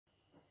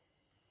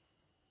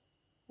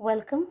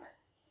Welcome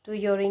to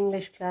your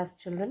English class,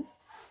 children.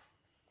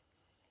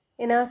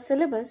 In our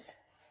syllabus,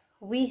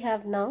 we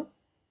have now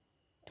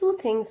two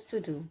things to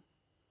do.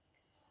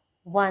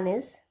 One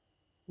is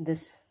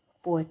this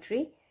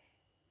poetry,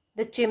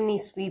 The Chimney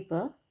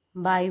Sweeper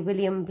by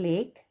William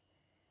Blake,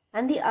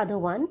 and the other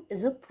one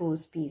is a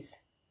prose piece.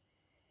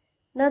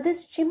 Now,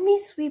 this Chimney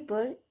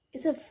Sweeper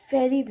is a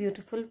very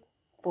beautiful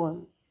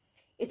poem.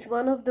 It's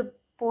one of the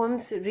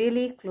poems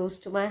really close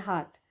to my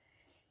heart.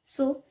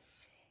 So,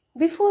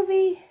 before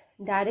we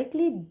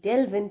directly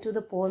delve into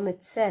the poem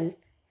itself,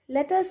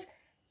 let us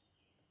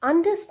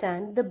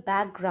understand the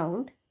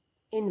background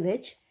in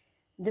which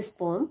this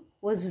poem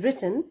was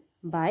written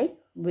by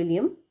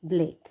William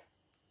Blake.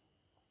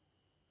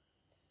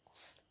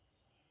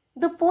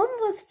 The poem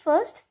was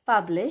first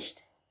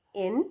published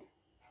in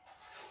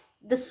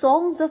The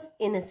Songs of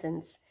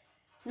Innocence.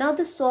 Now,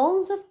 The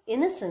Songs of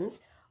Innocence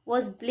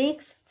was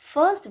Blake's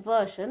first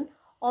version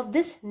of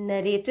this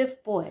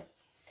narrative poem,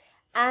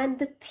 and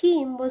the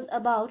theme was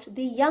about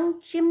the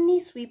young chimney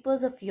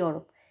sweepers of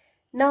Europe.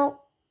 Now,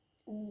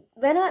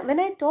 when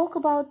I talk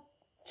about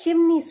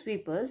chimney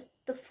sweepers,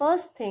 the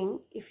first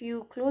thing, if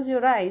you close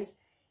your eyes,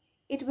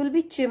 it will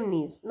be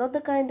chimneys, not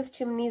the kind of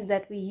chimneys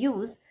that we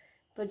use,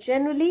 but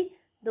generally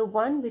the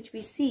one which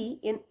we see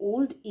in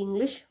old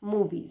English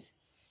movies.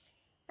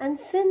 And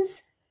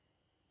since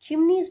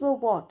chimneys were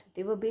what?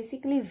 They were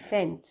basically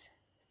vents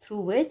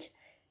through which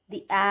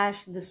the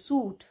ash, the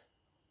soot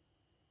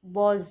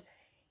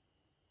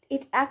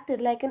it acted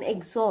like an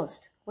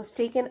exhaust, was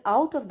taken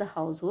out of the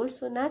household.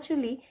 So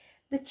naturally,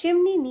 the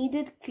chimney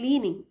needed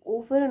cleaning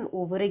over and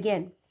over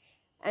again.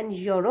 And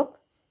Europe,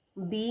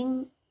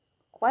 being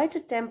quite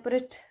a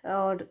temperate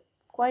or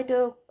quite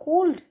a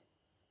cold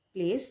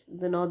place,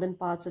 the northern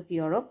parts of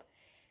Europe,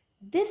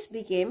 this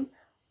became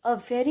a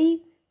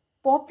very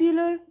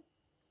popular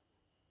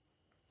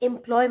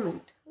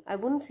employment. I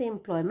wouldn't say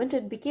employment,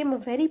 it became a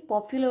very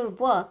popular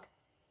work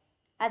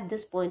at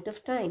this point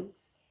of time.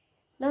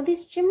 Now,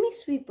 these chimney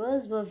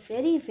sweepers were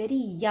very, very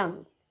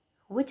young,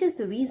 which is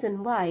the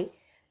reason why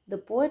the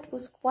poet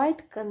was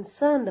quite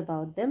concerned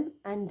about them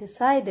and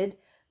decided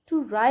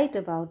to write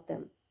about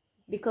them.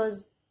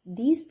 Because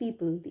these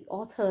people, the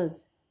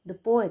authors, the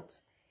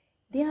poets,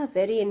 they are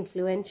very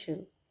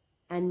influential,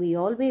 and we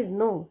always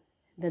know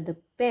that the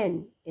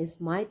pen is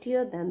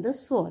mightier than the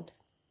sword.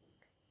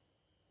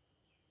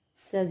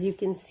 So as you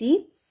can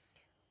see,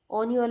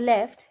 on your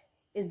left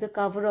is the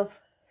cover of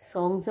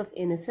Songs of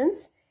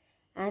Innocence.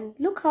 And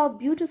look how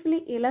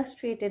beautifully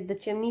illustrated the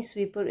chimney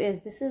sweeper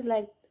is. This is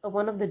like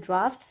one of the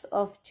drafts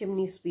of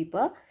Chimney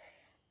Sweeper,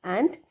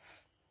 and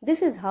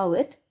this is how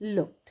it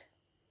looked.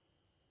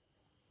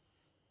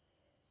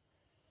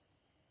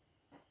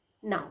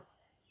 Now,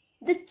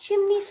 the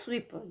Chimney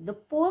Sweeper, the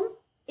poem,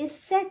 is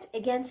set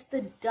against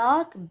the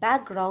dark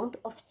background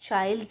of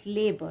child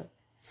labor.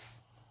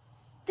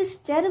 This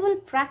terrible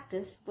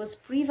practice was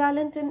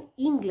prevalent in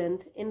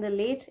England in the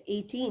late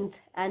 18th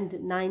and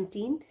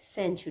 19th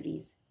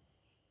centuries.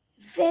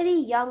 Very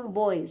young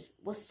boys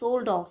were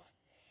sold off.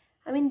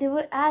 I mean, they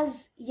were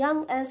as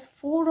young as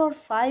 4 or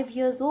 5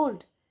 years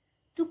old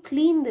to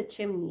clean the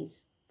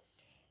chimneys.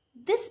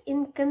 This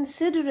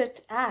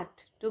inconsiderate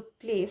act took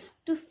place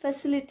to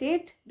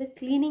facilitate the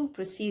cleaning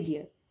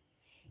procedure.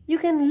 You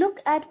can look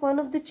at one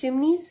of the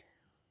chimneys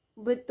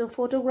with the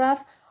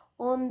photograph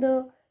on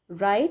the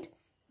right.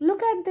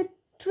 Look at the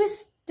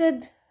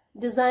twisted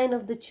design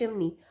of the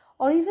chimney,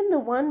 or even the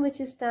one which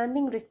is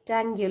standing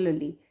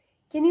rectangularly.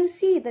 Can you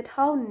see that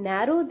how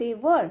narrow they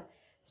were?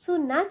 So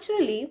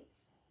naturally,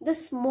 the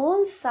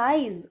small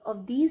size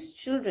of these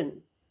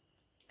children,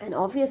 and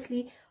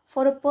obviously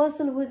for a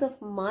person who is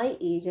of my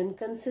age, and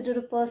consider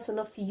a person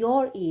of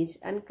your age,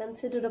 and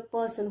consider a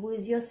person who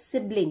is your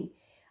sibling,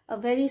 a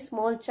very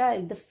small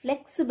child, the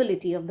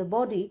flexibility of the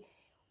body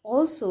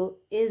also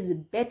is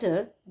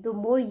better the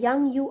more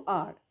young you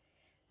are.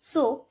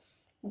 So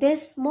their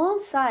small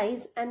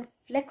size and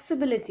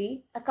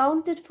flexibility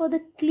accounted for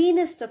the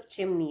cleanest of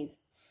chimneys.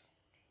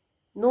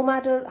 No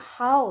matter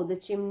how the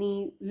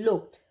chimney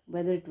looked,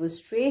 whether it was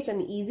straight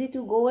and easy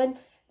to go in,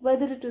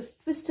 whether it was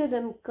twisted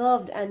and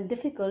curved and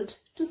difficult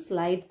to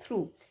slide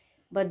through.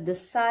 But the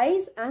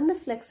size and the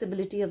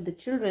flexibility of the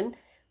children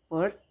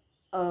were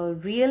a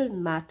real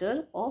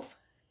matter of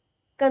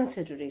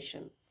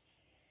consideration.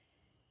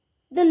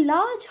 The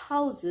large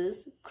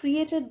houses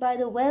created by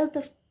the wealth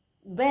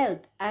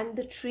and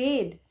the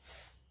trade,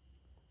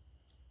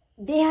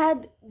 they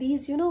had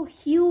these,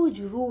 huge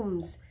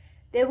rooms.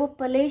 There were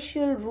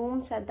palatial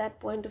rooms at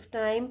that point of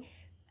time,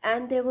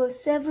 and there were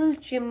several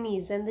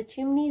chimneys, and the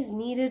chimneys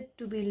needed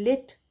to be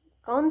lit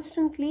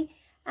constantly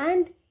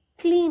and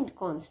cleaned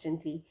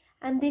constantly,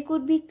 and they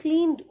could be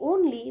cleaned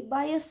only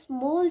by a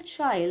small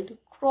child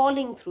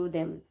crawling through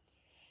them.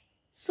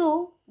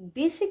 So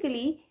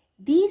basically,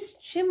 these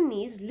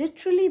chimneys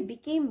literally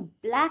became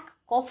black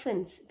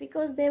coffins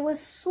because there were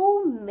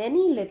so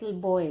many little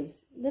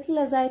boys, little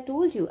as I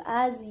told you,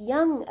 as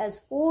young as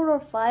 4 or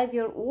 5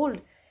 year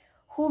old,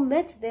 who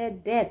met their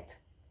death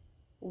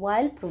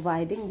while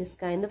providing this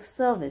kind of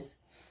service.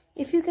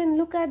 If you can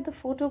look at the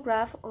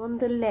photograph on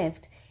the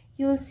left,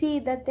 you'll see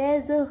that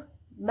there's a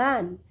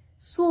man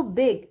so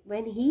big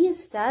when he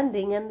is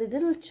standing, and the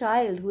little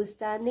child who is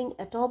standing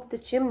atop the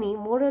chimney,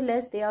 more or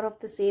less they are of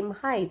the same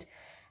height.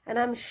 And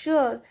I'm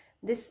sure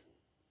this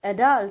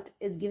adult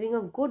is giving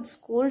a good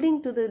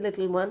scolding to the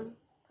little one.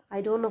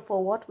 I don't know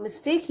for what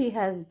mistake he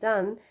has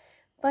done,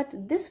 but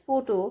this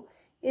photo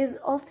is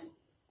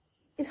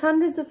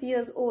hundreds of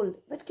years old.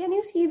 But can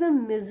you see the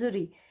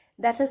misery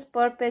that has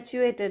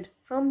perpetuated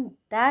from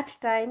that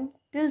time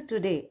till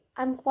today?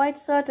 I'm quite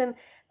certain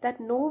that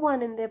no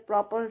one in their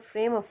proper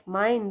frame of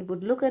mind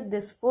would look at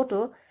this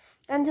photo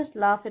and just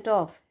laugh it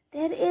off.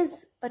 There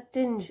is a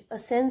tinge, a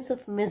sense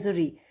of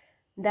misery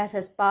that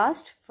has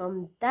passed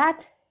from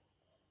that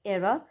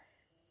era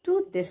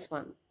to this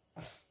one.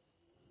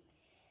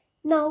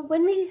 Now,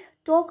 when we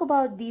talk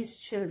about these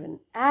children,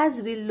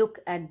 as we look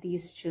at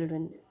these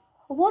children,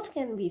 what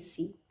can we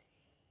see?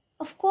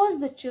 Of course,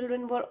 the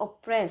children were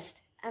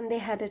oppressed and they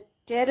had a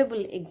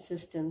terrible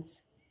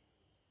existence.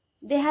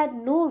 They had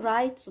no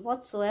rights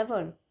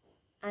whatsoever.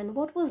 And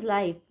what was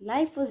life?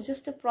 Life was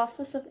just a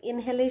process of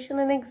inhalation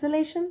and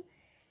exhalation.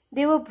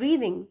 They were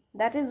breathing.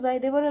 That is why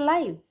they were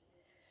alive.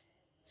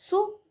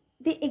 So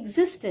they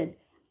existed.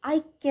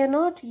 I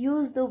cannot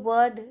use the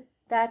word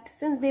that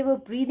since they were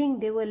breathing,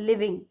 they were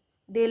living.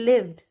 They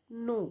lived.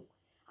 No,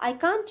 I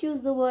can't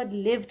use the word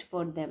lived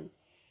for them.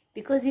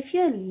 Because if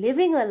you're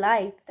living a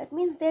life, that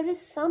means there is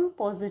some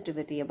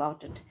positivity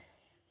about it.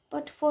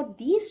 But for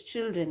these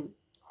children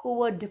who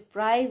were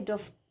deprived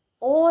of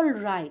all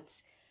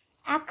rights,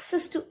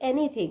 access to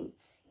anything,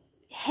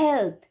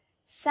 health,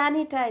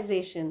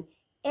 sanitization,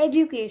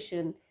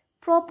 education,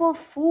 proper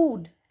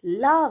food,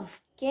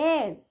 love,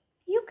 care,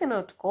 you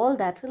cannot call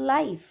that a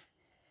life.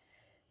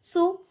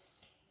 So,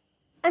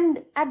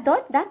 and at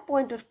that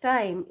point of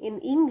time in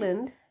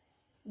England,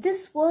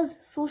 this was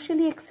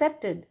socially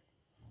accepted.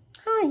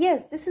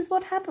 Yes, this is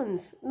what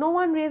happens. No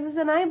one raises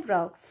an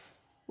eyebrow.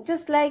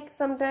 Just like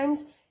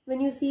sometimes when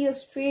you see a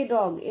stray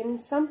dog, in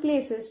some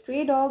places,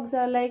 stray dogs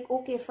are like,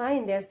 okay,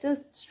 fine, there are still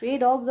stray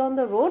dogs on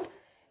the road.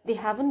 They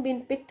haven't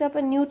been picked up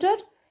and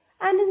neutered.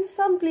 And in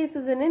some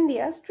places in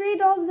India, stray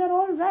dogs are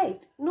all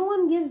right. No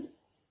one gives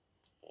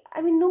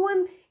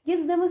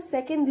them a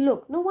second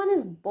look. No one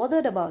is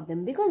bothered about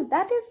them because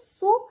that is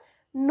so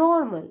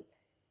normal.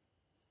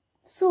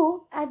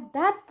 So at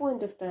that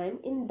point of time,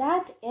 in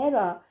that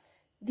era,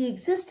 the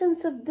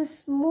existence of the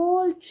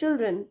small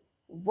children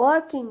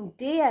working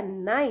day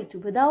and night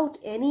without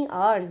any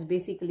hours,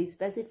 basically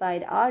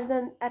specified hours,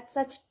 and at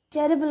such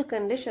terrible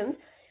conditions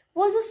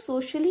was a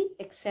socially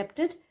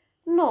accepted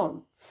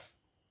norm.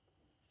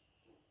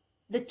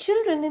 The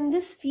children in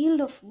this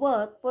field of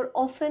work were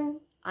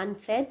often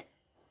unfed,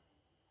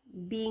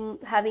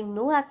 having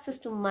no access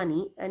to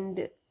money,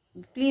 and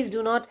please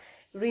do not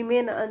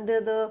remain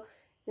under the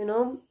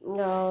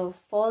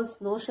false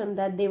notion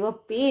that they were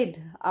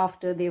paid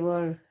after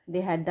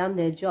they had done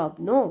their job.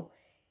 No,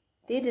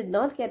 they did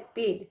not get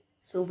paid.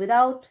 So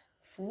without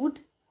food,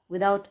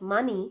 without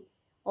money,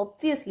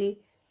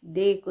 obviously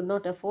they could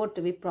not afford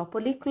to be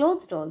properly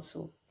clothed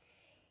also.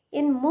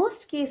 In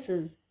most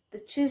cases, the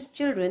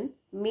children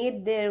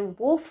made their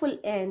woeful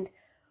end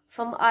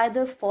from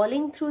either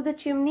falling through the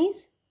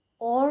chimneys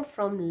or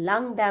from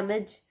lung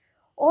damage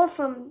or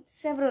from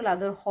several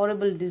other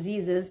horrible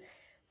diseases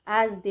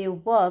as they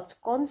worked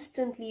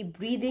constantly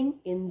breathing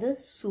in the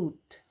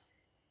soot.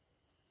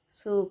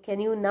 So can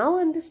you now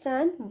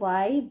understand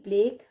why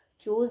Blake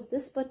chose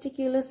this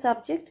particular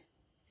subject?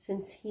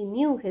 Since he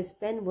knew his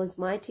pen was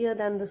mightier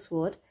than the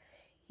sword,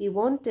 he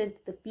wanted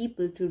the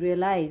people to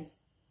realize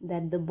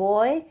that the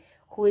boy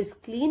who is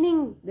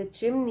cleaning the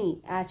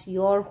chimney at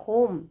your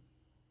home,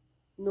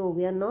 no,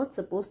 we are not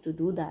supposed to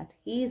do that.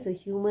 He is a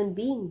human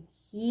being.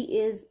 He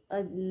is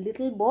a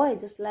little boy,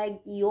 just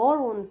like your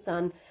own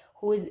son,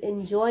 who is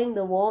enjoying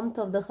the warmth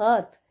of the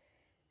hearth.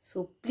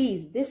 So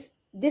please,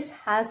 this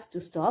has to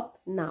stop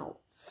now.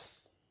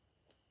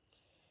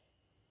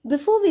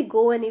 Before we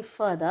go any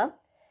further,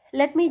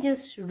 let me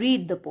just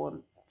read the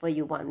poem for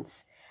you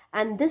once.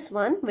 And this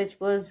one, which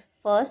was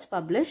first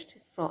published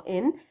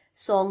in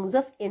Songs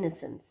of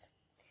Innocence.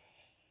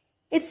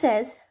 It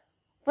says,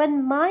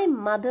 "When my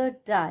mother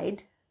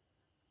died,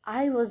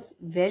 I was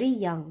very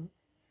young,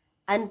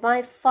 and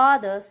my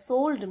father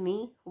sold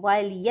me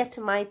while yet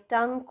my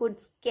tongue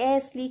could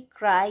scarcely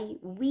cry,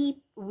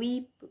 weep,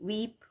 weep,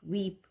 weep,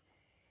 weep.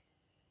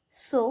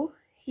 So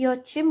your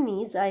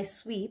chimneys I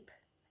sweep,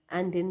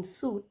 and in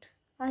soot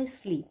I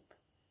sleep."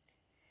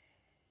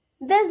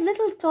 There's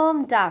little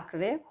Tom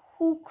Dacre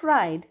who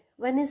cried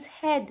when his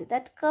head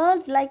that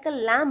curled like a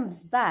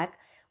lamb's back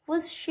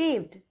was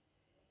shaved.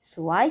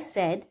 So I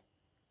said,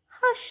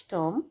 "Hush,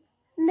 Tom,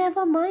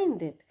 never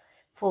mind it,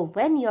 for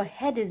when your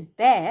head is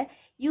bare,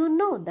 you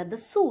know that the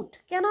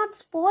soot cannot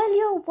spoil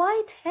your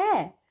white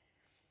hair."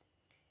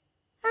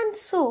 And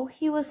so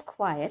he was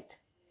quiet,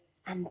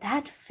 and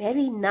that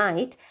very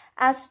night,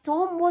 as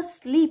Tom was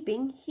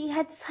sleeping, he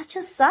had such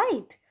a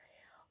sight.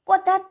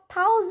 But that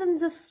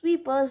thousands of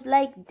sweepers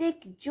like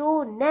Dick,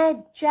 Joe,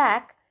 Ned,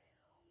 Jack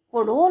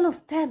were all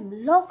of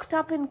them locked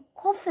up in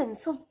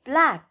coffins of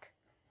black.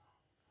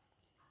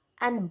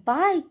 And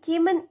by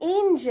came an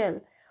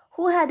angel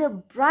who had a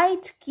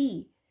bright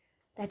key,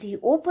 that he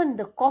opened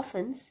the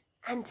coffins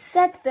and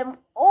set them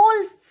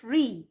all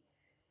free.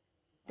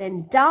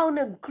 Then down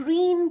a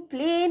green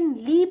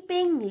plain,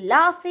 leaping,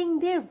 laughing,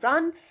 they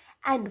run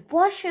and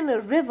wash in a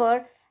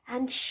river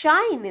and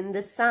shine in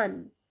the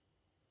sun.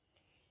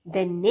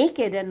 Then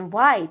naked and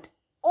white,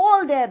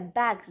 all their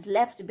bags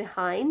left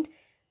behind,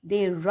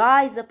 they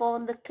rise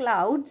upon the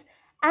clouds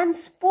and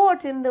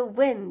sport in the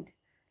wind.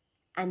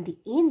 And the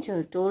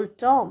angel told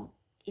Tom,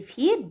 if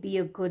he'd be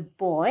a good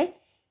boy,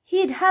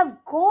 he'd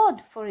have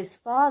God for his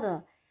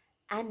father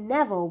and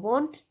never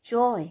want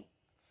joy.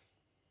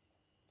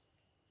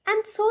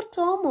 And so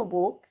Tom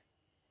awoke,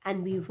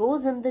 and we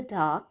rose in the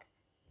dark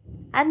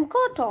and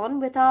got on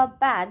with our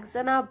bags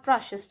and our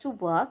brushes to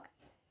work.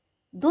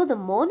 Though the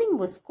morning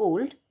was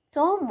cold,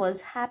 Tom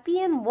was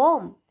happy and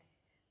warm.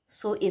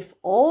 So if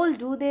all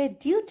do their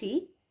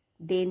duty,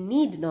 they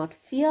need not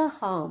fear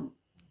harm.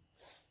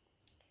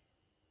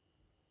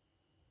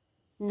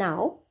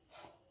 Now,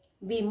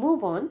 we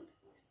move on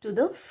to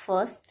the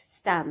first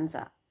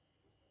stanza.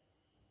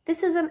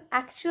 This is an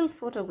actual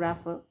photograph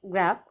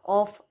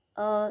of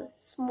a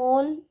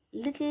small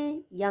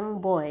little young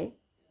boy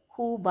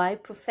who by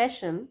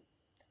profession,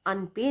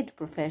 unpaid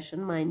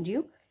profession mind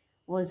you,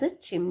 was a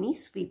chimney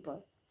sweeper.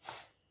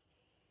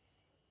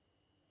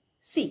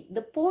 See,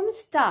 the poem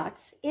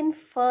starts in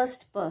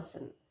first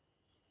person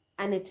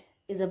and it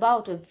is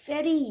about a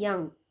very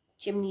young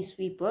chimney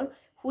sweeper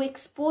who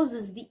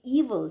exposes the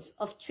evils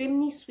of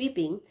chimney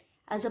sweeping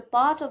as a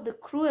part of the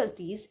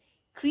cruelties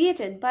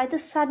created by the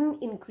sudden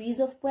increase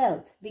of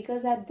wealth.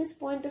 Because at this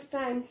point of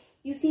time,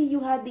 you see,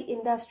 you had the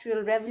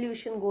Industrial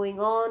Revolution going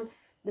on.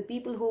 The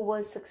people who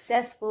were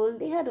successful,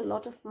 they had a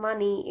lot of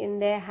money in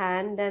their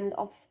hand, and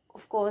of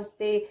course,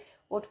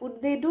 what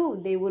would they do?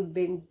 They would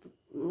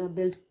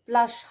build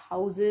plush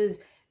houses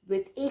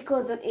with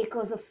acres and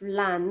acres of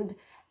land,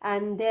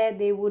 and there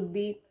they would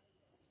be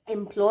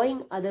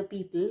employing other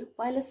people,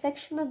 while a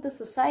section of the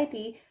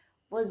society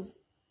was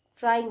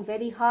trying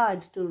very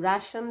hard to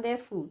ration their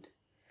food.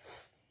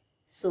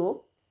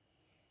 So,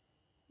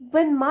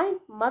 when my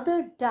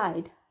mother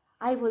died,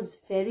 I was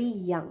very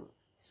young.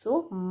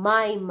 So,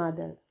 my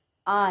mother,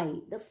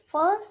 the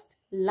first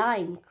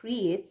line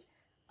creates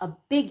a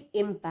big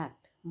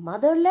impact.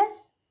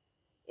 Motherless,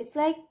 it's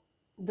like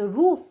the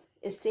roof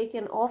is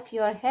taken off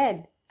your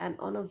head and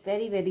on a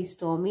very, very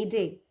stormy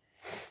day.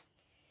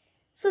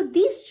 So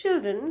these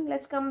children,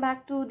 let's come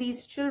back to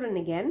these children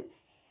again.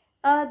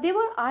 They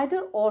were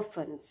either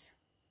orphans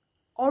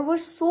or were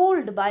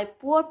sold by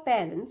poor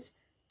parents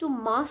to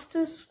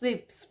master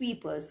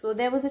sweepers. So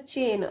there was a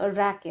chain, a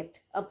racket,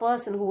 a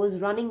person who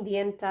was running the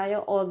entire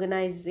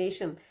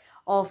organization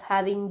of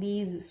having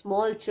these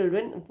small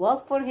children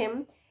work for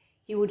him.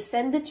 He would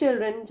send the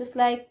children, just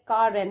like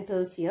car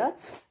rentals here,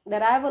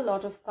 that I have a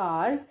lot of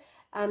cars.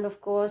 And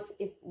of course,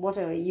 if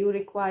whatever you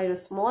require a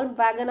small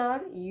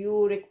Wagoner,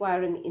 you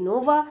require an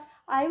Innova,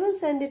 I will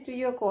send it to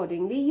you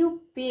accordingly.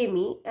 You pay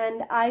me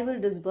and I will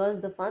disburse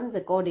the funds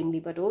accordingly.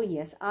 But oh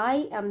yes,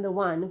 I am the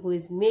one who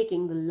is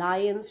making the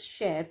lion's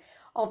share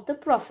of the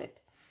profit.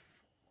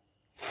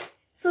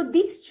 So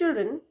these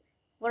children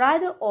were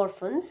either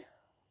orphans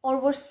or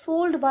were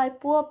sold by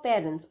poor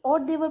parents, or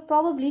they were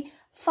probably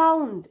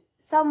found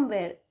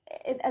somewhere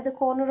at the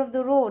corner of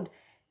the road,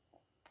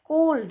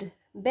 cold,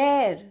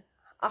 bare,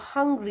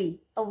 hungry,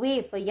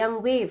 a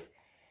young waif.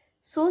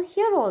 So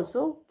here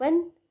also,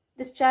 when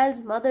this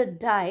child's mother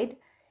died,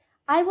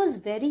 I was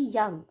very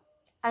young,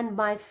 and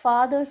my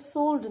father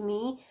sold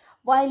me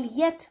while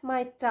yet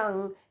my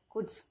tongue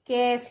could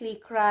scarcely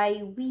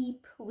cry,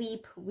 weep,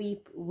 weep,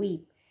 weep,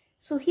 weep.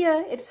 So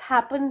here it's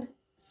happened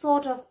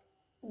sort of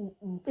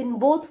in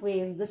both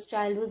ways. This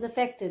child was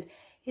affected.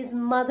 His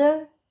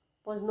mother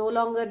was no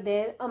longer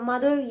there. A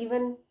mother,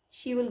 even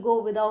she will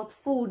go without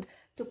food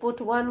to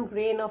put one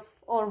grain of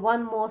or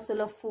one morsel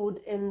of food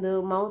in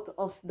the mouth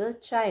of the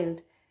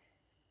child.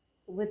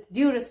 With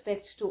due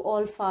respect to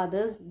all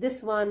fathers,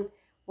 this one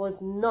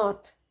was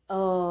not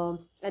an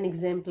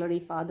exemplary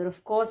father,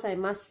 of course, I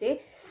must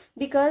say,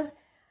 because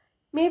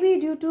maybe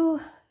due to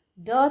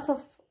dearth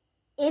of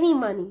any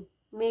money,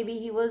 maybe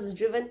he was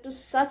driven to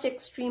such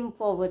extreme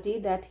poverty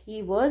that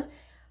he was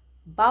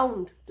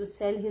bound to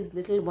sell his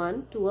little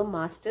one to a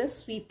master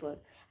sweeper.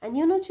 And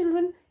you know,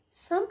 children,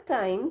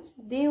 sometimes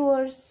they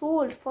were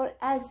sold for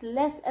as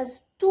less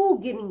as 2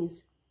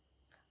 guineas.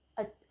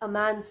 A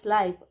man's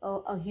life,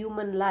 a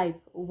human life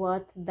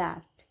worth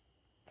that.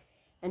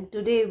 And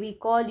today we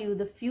call you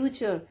the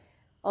future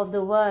of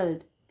the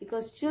world,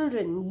 because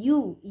children,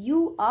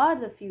 you are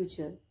the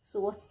future. So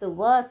what's the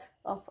worth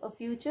of a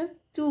future?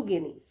 2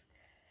 guineas.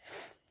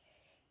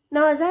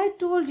 Now, as I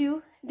told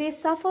you, they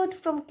suffered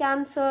from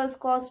cancers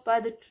caused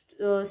by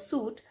the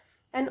soot,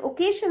 and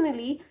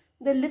occasionally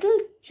the little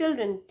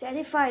children,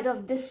 terrified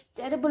of this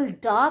terrible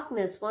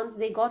darkness once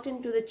they got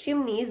into the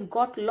chimneys,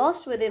 got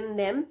lost within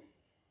them.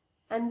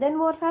 And then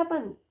what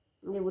happened?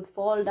 They would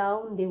fall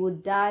down, they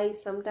would die,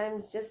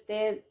 sometimes just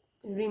there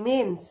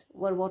remains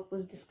were what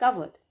was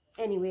discovered.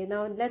 Anyway,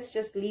 now let's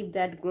just leave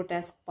that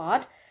grotesque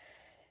part.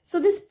 So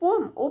this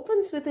poem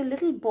opens with a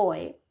little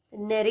boy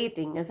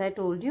narrating. As I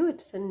told you,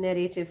 it's a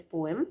narrative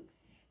poem,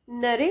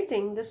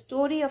 narrating the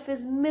story of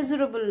his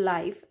miserable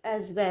life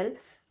as well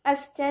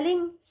as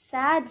telling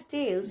sad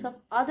tales of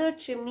other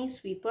chimney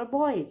sweeper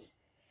boys.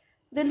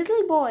 The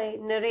little boy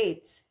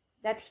narrates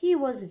that he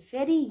was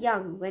very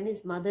young when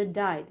his mother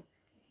died.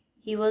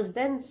 He was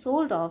then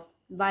sold off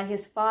by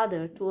his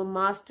father to a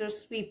master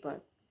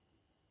sweeper.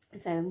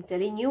 As I am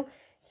telling you,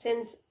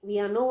 since we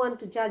are no one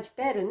to judge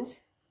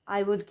parents,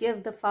 I would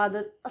give the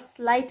father a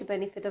slight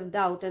benefit of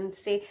doubt and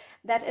say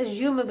that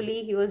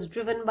assumably he was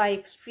driven by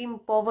extreme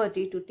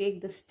poverty to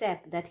take the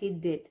step that he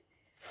did.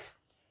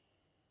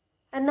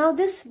 And now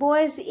this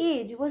boy's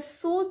age was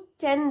so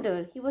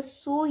tender, he was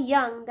so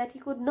young that he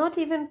could not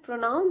even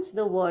pronounce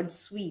the word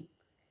sweep.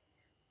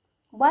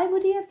 Why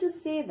would he have to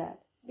say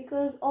that?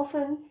 Because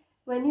often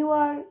when you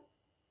are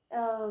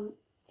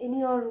in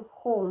your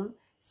home,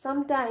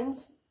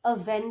 sometimes a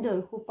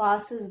vendor who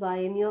passes by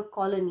in your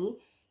colony,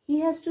 he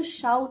has to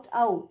shout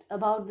out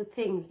about the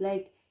things,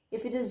 like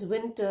if it is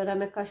winter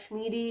and a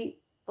Kashmiri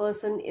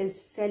person is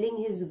selling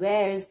his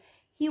wares,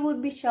 he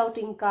would be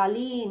shouting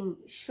Kaleen,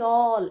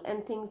 shawl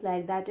and things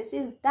like that. It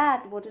is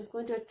that what is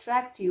going to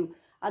attract you.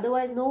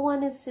 Otherwise, no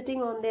one is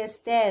sitting on their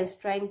stairs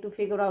trying to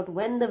figure out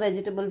when the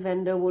vegetable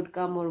vendor would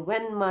come or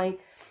when my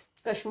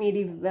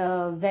Kashmiri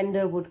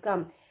vendor would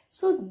come.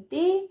 So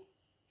they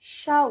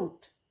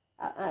shout,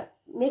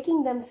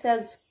 making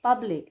themselves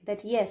public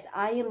that yes,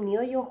 I am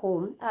near your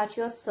home at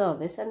your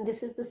service and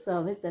this is the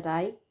service that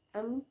I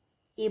am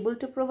able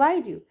to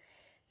provide you.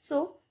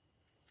 So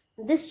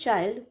this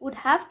child would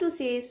have to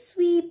say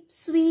sweep,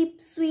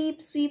 sweep,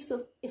 sweep, sweep.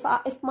 So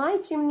if my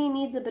chimney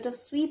needs a bit of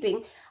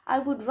sweeping, I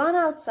would run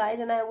outside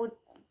and I would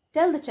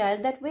tell the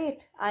child that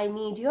wait, I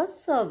need your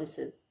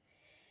services.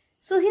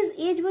 So his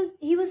age was,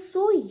 he was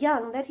so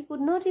young that he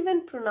could not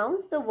even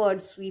pronounce the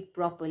word sweep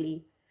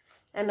properly.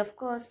 And of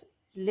course,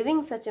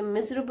 living such a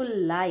miserable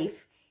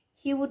life,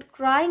 he would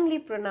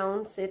cryingly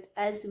pronounce it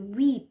as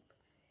weep.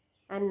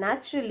 And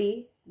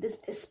naturally, this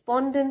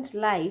despondent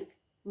life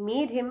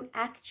made him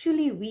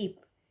actually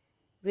weep,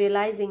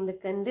 realizing the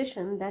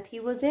condition that he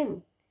was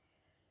in.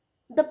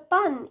 The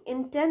pun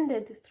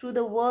intended through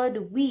the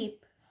word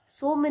weep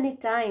so many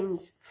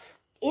times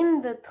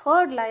in the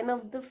third line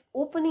of the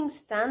opening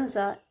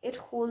stanza, it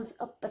holds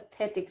a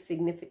pathetic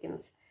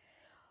significance.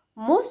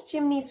 Most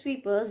chimney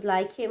sweepers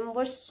like him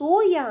were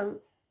so young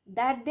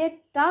that their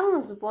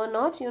tongues were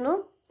not,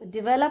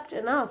 developed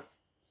enough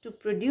to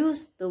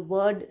produce the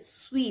word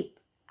sweep,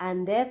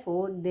 and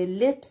therefore they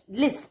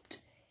lisped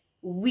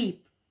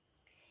weep.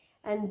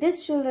 And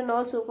this, children,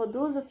 also for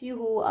those of you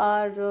who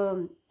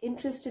are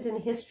interested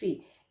in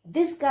history,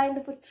 this kind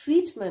of a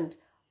treatment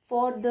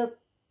for the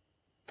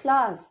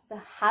class,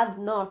 the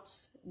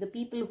have-nots, the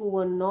people who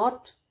were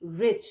not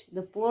rich,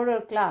 the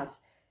poorer class,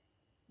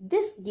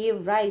 this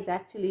gave rise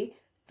actually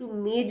to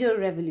major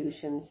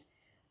revolutions.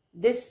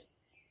 This,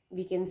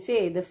 we can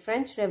say, the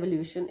French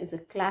Revolution is a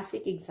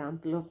classic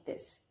example of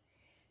this.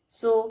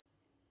 So,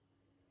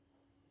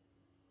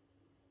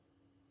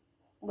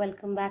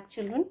 welcome back,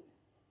 children.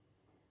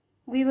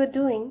 We were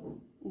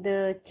doing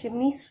The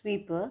Chimney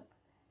Sweeper,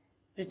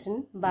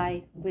 written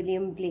by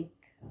William Blake.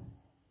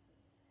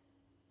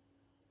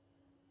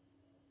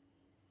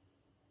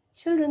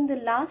 Children, the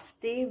last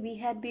day we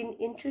had been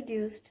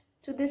introduced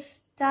to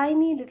this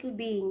tiny little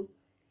being,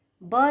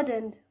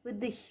 burdened with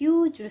the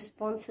huge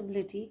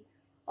responsibility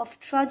of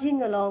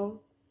trudging along,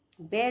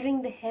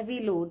 bearing the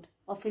heavy load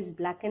of his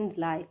blackened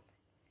life.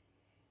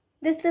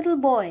 This little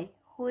boy,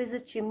 who is a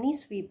chimney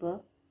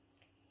sweeper,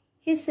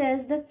 he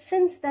says that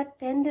since that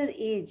tender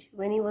age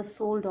when he was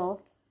sold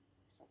off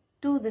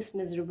to this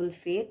miserable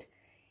fate,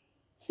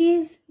 he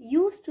is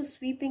used to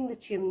sweeping the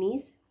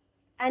chimneys,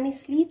 and he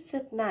sleeps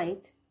at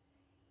night,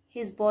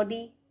 his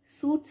body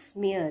soot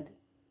smeared,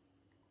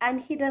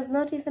 and he does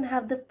not even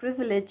have the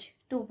privilege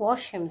to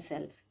wash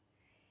himself.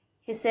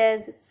 He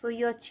says, so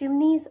your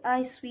chimneys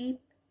I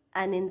sweep,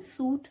 and in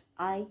soot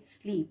I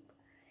sleep.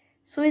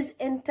 So his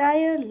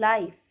entire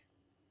life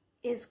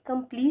is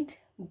complete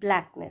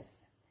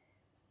blackness.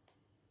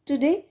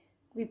 Today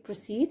we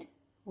proceed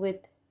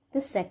with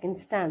the second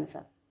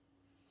stanza.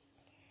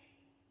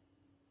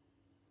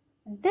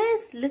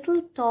 There's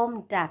little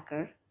Tom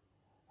Dacre,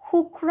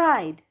 who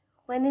cried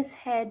when his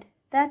head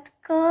that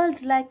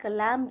curled like a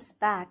lamb's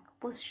back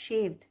was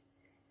shaved.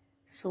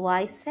 So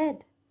I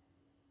said,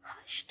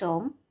 hush,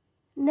 Tom,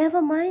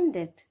 never mind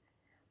it,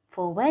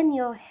 for when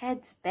your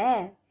head's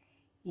bare,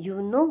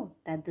 you know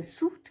that the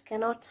soot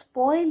cannot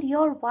spoil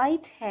your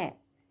white hair.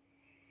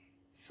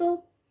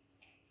 So,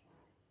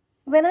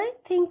 when I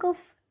think of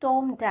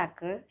Tom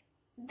Dacre,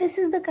 this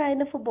is the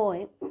kind of a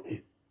boy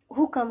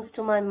who comes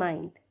to my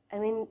mind. I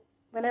mean,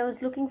 when I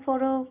was looking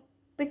for a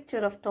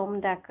picture of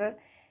Tom Dacre,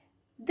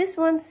 this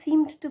one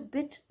seemed to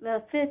fit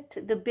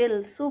the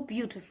bill so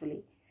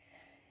beautifully.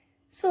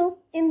 So,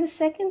 in the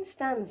second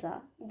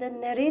stanza, the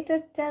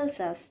narrator tells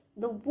us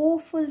the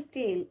woeful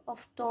tale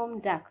of Tom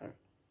Dacre.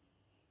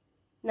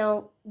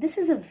 Now, this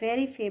is a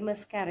very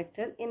famous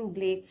character in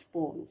Blake's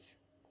poems.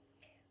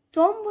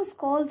 Tom was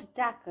called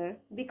Dacre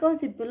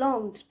because he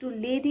belonged to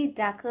Lady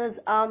Dacre's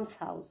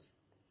almshouse.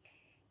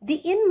 The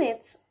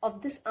inmates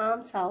of this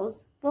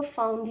almshouse were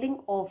foundling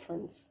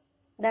orphans.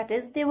 That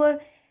is, they were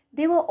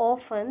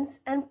orphans,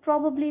 and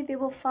probably they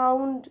were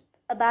found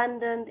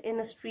abandoned in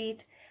a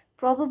street.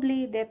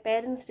 Probably their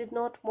parents did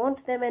not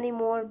want them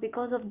anymore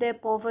because of their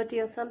poverty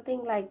or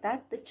something like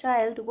that. The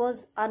child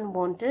was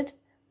unwanted,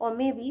 or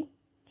maybe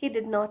he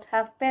did not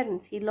have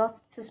parents. He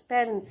lost his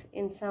parents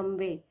in some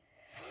way.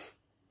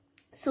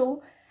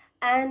 So,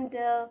 and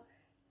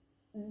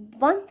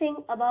one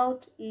thing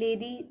about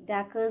Lady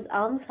Dacre's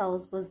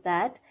almshouse was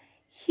that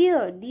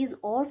here these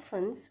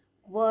orphans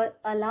were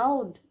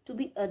allowed to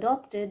be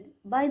adopted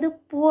by the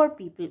poor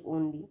people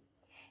only.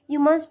 You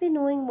must be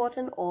knowing what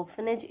an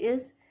orphanage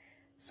is.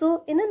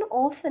 So in an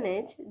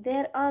orphanage,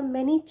 there are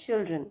many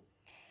children.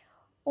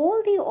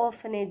 All the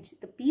orphanage,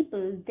 the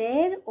people,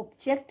 their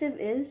objective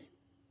is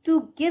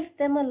to give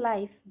them a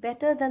life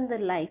better than the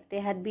life they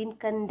had been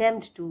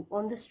condemned to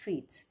on the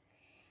streets.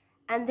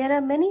 And there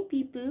are many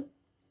people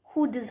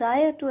who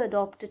desire to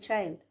adopt a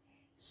child.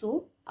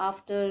 So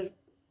after,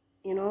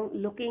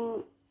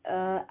 looking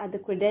at the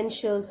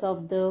credentials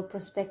of the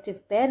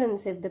prospective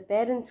parents, if the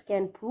parents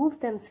can prove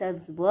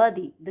themselves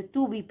worthy, the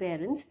to-be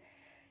parents,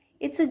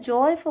 it's a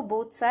joy for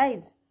both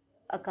sides.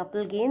 A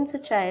couple gains a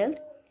child,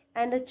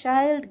 and a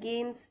child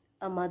gains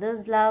a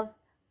mother's love,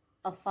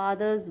 a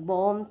father's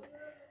warmth,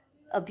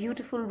 a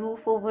beautiful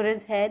roof over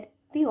his head.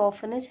 The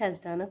orphanage has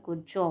done a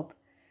good job.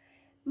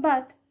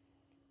 But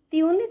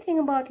the only thing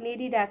about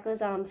Lady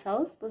Dacre's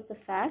almshouse was the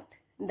fact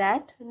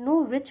that no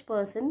rich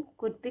person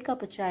could pick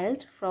up a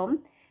child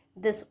from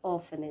this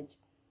orphanage.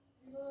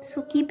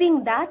 So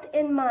keeping that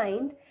in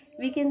mind,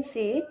 we can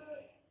say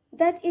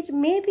that it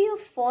may be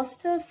a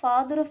foster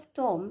father of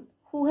Tom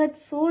who had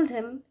sold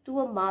him to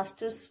a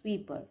master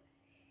sweeper,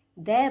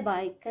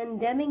 thereby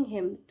condemning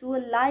him to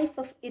a life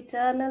of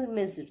eternal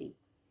misery.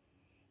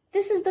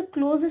 This is the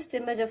closest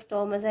image of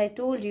Tom, as I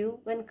told you,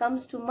 when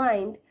comes to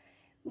mind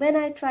when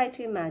I try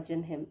to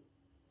imagine him.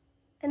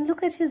 And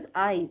look at his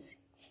eyes.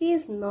 He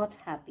is not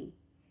happy.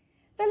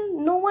 Well,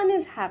 no one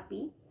is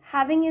happy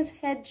having his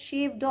head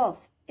shaved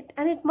off,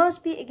 and it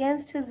must be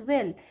against his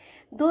will.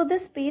 Though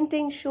this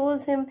painting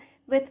shows him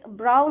with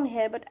brown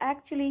hair, but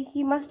actually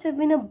he must have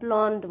been a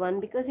blonde one,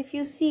 because if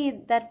you see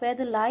that where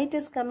the light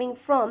is coming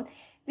from,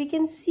 we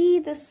can see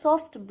the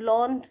soft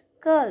blonde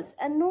curls,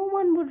 and no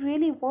one would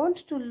really want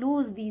to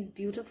lose these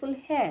beautiful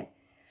hair.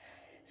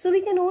 So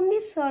we can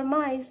only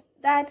surmise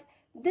that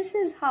this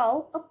is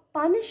how a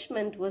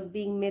punishment was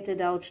being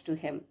meted out to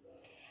him.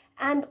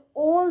 And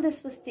all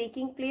this was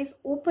taking place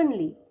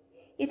openly.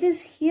 It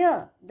is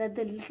here that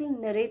the little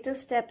narrator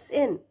steps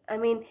in. I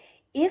mean,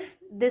 if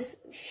this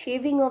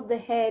shaving of the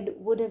head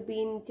would have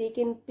been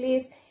taken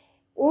place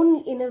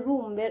only in a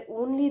room where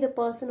only the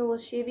person who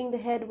was shaving the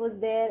head was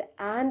there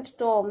and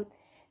Tom,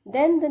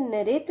 then the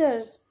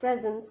narrator's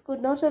presence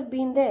could not have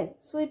been there.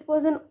 So it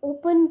was an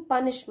open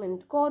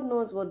punishment. God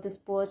knows what this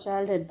poor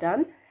child had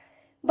done,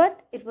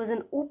 but it was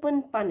an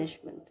open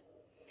punishment.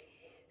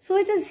 So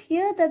it is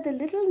here that the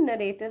little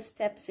narrator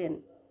steps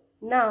in.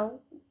 Now,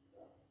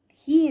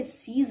 he is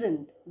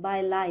seasoned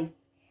by life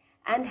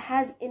and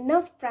has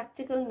enough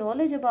practical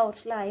knowledge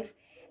about life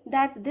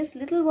that this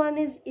little one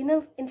is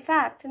in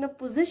fact in a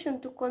position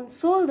to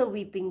console the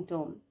weeping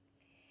Tom.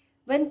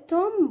 When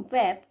Tom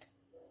wept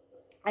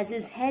as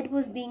his head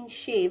was being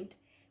shaved,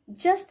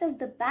 just as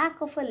the back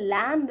of a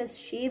lamb is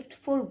shaved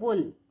for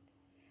wool,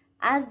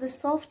 as the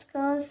soft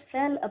curls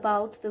fell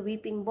about the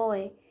weeping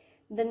boy,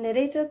 the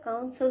narrator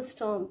counsels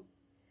Tom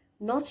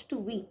not to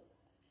weep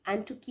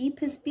and to keep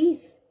his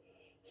peace.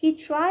 He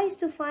tries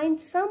to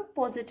find some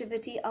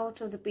positivity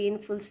out of the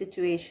painful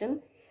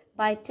situation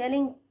by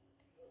telling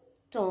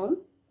Tom,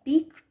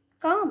 be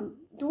calm,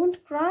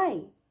 don't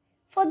cry.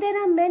 For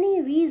there are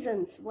many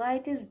reasons why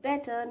it is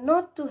better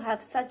not to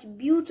have such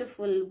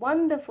beautiful,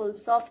 wonderful,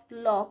 soft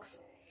locks,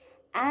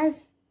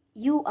 as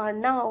you are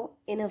now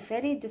in a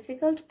very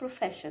difficult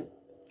profession.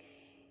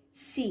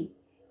 See,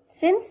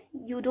 since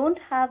you don't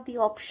have the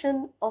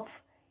option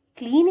of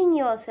cleaning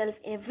yourself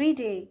every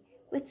day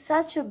with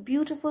such a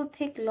beautiful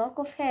thick lock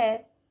of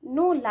hair,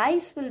 no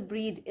lice will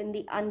breed in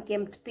the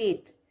unkempt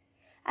pate,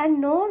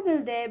 and nor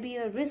will there be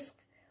a risk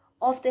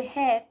of the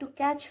hair to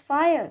catch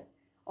fire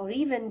or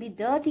even be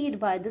dirtied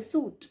by the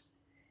soot.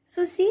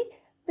 So see,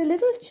 the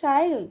little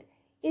child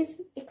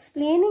is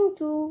explaining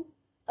to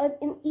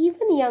an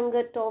even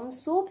younger Tom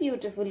so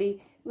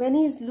beautifully when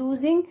he is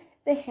losing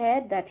the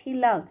hair that he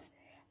loves.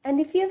 And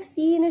if you have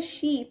seen a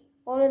sheep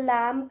or a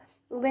lamb,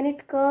 when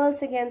it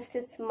curls against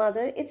its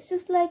mother, it's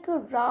just like a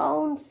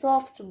round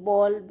soft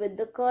ball with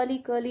the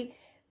curly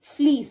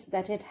fleece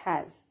that it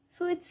has.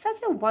 So it's such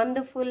a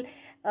wonderful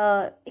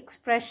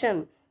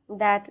expression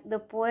that the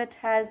poet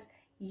has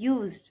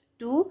used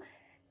to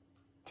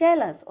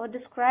tell us or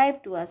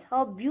describe to us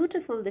how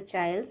beautiful the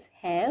child's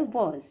hair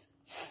was.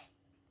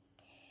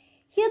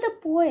 Here the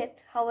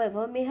poet,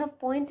 however, may have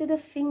pointed a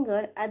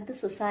finger at the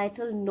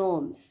societal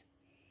norms.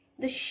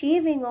 The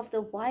shaving of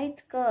the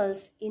white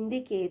curls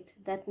indicate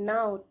that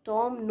now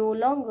Tom no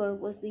longer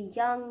was the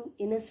young,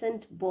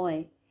 innocent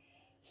boy.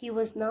 He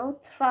was now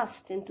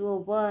thrust into a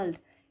world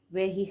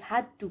where he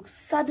had to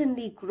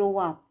suddenly grow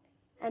up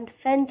and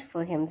fend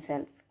for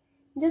himself.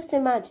 Just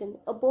imagine,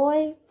 a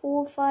boy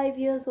 4 or 5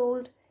 years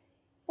old.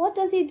 What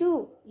does he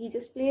do? He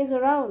just plays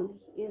around.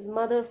 His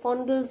mother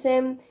fondles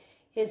him.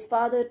 His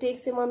father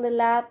takes him on the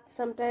lap.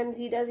 Sometimes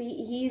he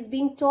is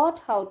being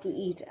taught how to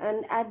eat.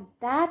 And at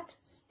that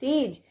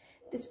stage,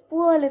 this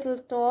poor little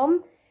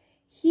Tom,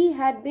 he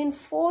had been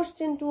forced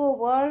into a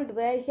world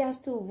where he has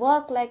to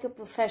work like a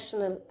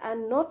professional,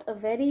 and not a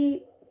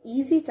very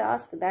easy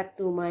task, that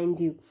too,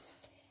 mind you.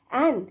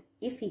 And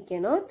if he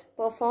cannot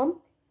perform,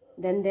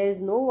 then there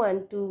is no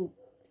one to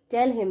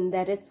tell him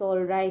that it's all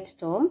right,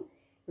 Tom.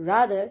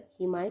 Rather,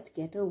 he might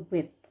get a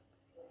whip.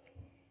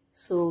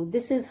 So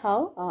this is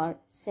how our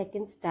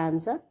second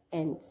stanza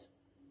ends.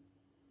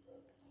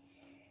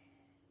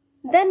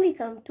 Then we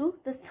come to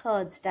the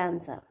third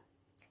stanza.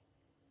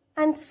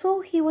 And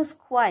so he was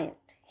quiet.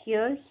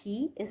 Here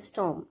he is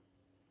Tom.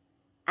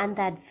 And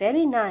that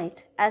very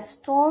night, as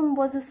Tom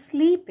was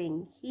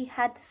sleeping, he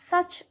had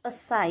such a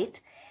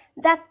sight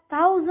that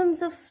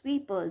thousands of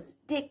sweepers,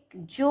 Dick,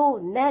 Joe,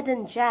 Ned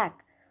and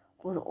Jack,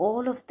 were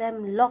all of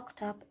them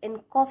locked up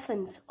in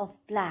coffins of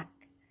black.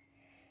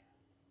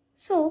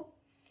 So,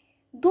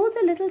 though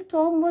the little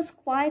Tom was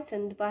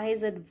quietened by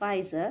his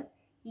adviser,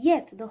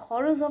 yet the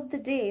horrors of the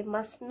day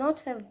must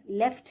not have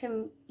left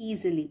him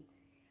easily,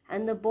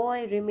 and the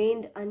boy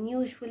remained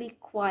unusually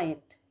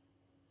quiet.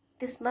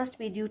 This must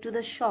be due to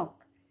the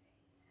shock,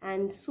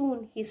 and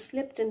soon he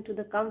slipped into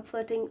the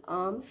comforting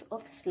arms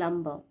of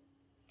slumber.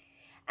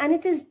 And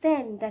it is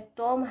then that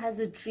Tom has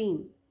a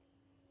dream.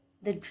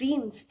 The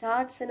dream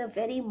starts in a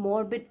very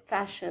morbid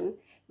fashion,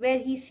 where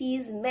he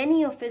sees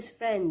many of his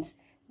friends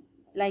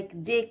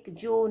like Dick,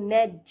 Joe,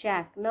 Ned,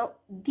 Jack. Now,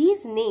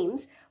 these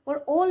names were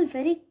all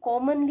very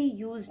commonly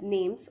used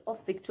names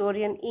of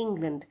Victorian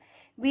England.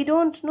 We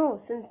don't know,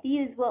 since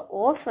these were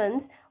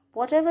orphans,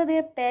 whatever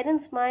their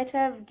parents might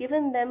have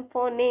given them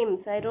for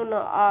names, I don't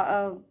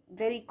know,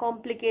 very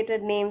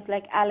complicated names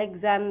like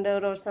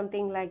Alexander or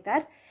something like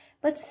that.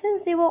 But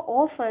since they were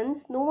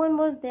orphans, no one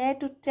was there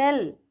to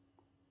tell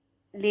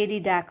Lady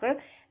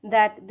Dacre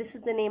that this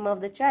is the name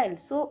of the child.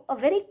 So a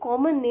very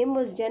common name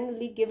was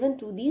generally given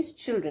to these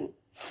children.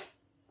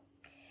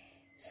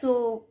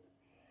 So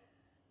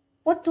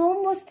what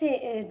Tom was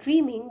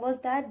dreaming was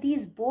that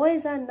these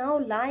boys are now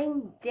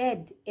lying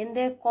dead in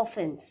their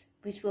coffins,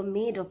 which were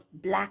made of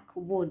black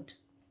wood.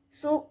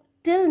 So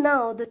till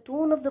now, the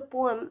tone of the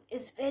poem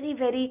is very,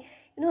 very,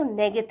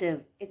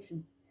 negative. It's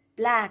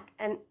black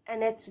and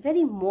it's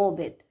very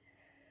morbid.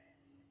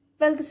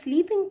 Well, the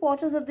sleeping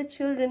quarters of the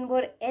children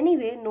were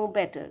anyway no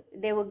better.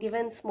 They were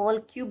given small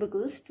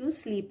cubicles to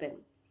sleep in.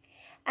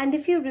 And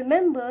if you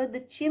remember, the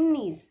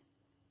chimneys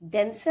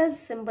themselves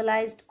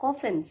symbolized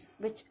coffins,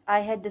 which I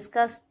had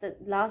discussed the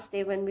last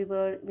day when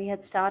we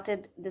had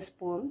started this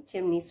poem,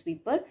 Chimney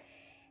Sweeper.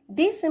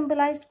 They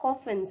symbolized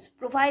coffins,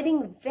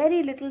 providing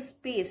very little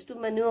space to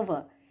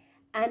maneuver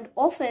and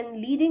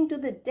often leading to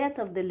the death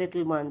of the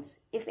little ones.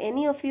 If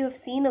any of you have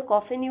seen a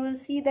coffin, you will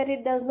see that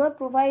it does not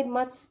provide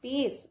much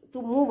space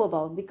to move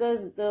about,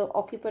 because the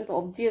occupant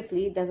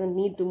obviously doesn't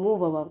need to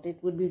move about. It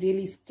would be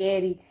really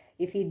scary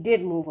if he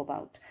did move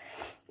about,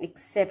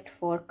 except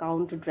for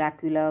Count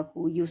Dracula,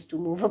 who used to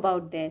move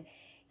about there.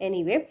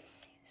 Anyway,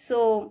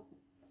 so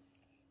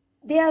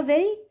they are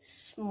very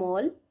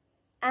small,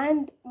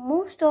 and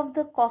most of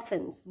the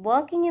coffins,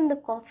 working in the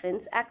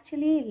coffins,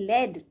 actually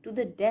led to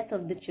the death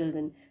of the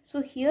children.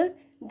 So here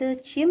the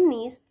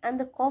chimneys and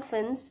the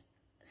coffins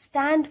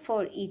stand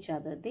for each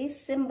other. They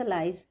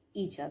symbolize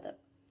each other.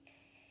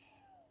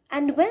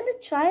 And when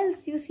a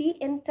child's,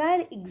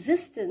 entire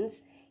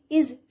existence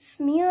is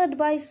smeared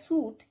by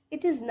soot,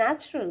 it is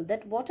natural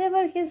that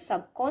whatever his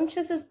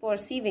subconscious is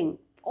perceiving,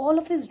 all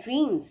of his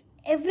dreams,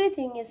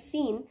 everything is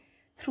seen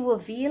through a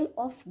veil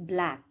of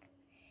black.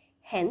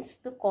 Hence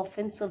the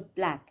coffins of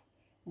black,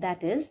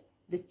 that is,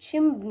 the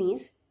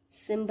chimneys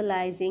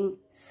symbolizing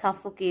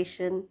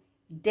suffocation,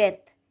 death,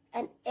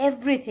 and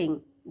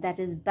everything that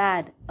is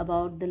bad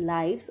about the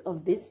lives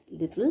of these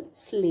little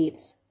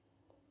slaves.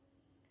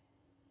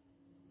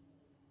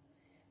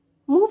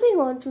 Moving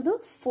on to the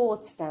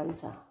fourth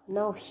stanza.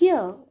 Now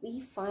here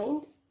we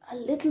find a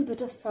little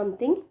bit of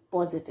something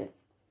positive.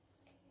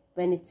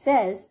 When it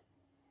says,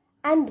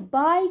 "And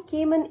by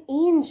came an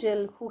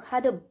angel who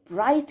had a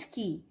bright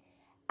key,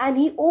 and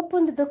he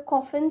opened the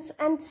coffins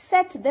and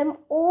set them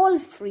all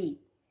free.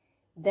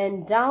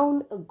 Then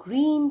down a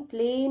green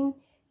plain,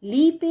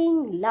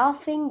 leaping,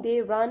 laughing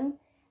they run,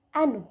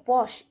 and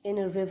wash in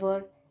a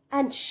river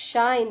and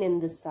shine in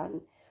the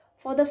sun."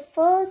 For the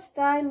first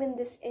time in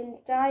this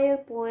entire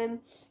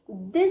poem,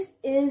 this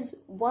is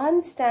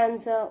one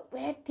stanza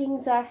where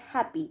things are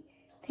happy,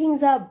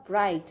 things are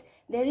bright.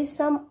 There is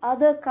some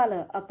other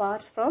color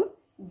apart from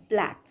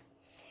black.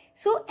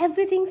 So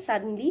everything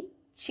suddenly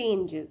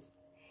changes.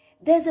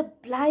 There's a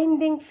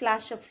blinding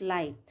flash of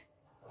light.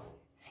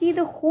 See,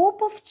 the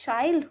hope of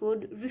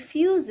childhood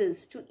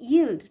refuses to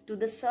yield to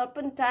the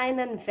serpentine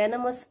and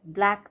venomous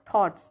black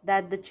thoughts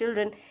that the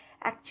children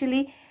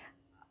actually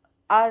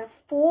are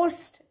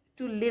forced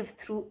to live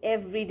through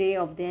every day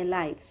of their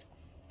lives.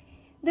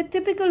 The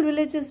typical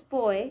religious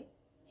boy,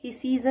 he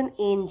sees an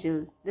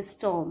angel, the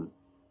storm.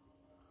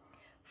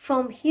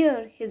 From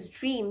here, his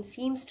dream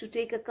seems to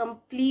take a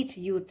complete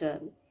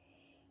U-turn.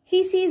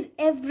 He sees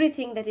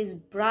everything that is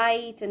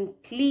bright and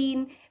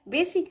clean,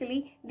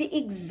 basically the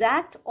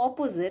exact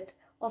opposite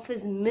of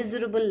his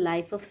miserable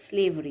life of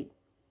slavery.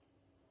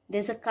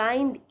 There's a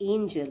kind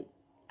angel,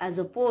 as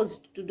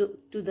opposed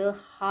to the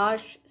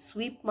harsh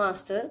sweep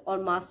master or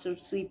master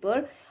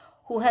sweeper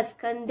who has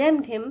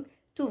condemned him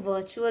to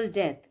virtual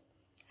death.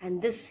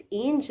 And this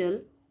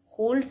angel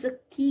holds a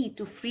key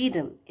to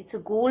freedom. It's a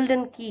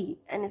golden key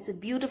and it's a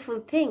beautiful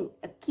thing.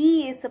 A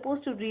key is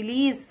supposed to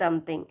release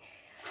something.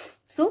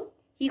 So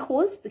he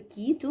holds the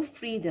key to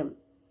freedom.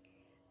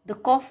 The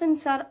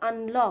coffins are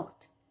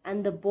unlocked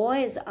and the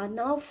boys are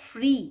now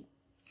free.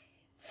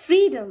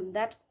 Freedom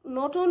that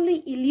not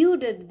only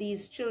eluded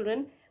these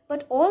children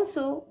but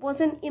also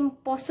was an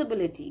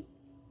impossibility.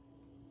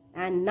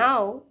 And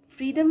now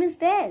freedom is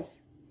theirs.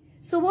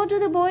 So what do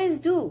the boys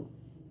do?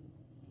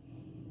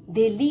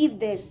 They leave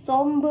their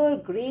somber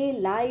grey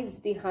lives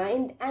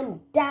behind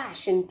and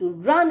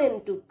run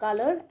into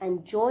color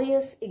and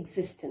joyous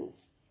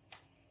existence.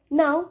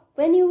 Now,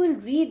 when you will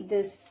read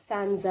this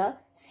stanza,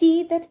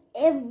 see that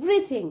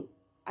everything,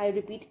 I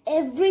repeat,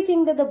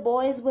 everything that the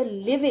boys were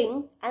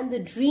living and the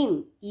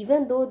dream,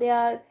 even though they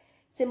are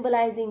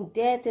symbolizing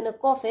death in a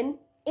coffin,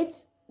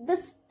 it's the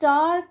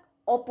stark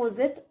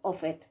opposite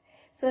of it.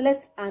 So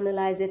let's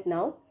analyze it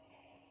now.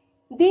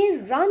 They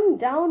run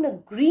down a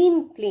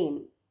green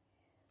plain.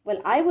 Well,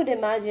 I would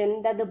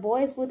imagine that the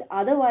boys would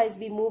otherwise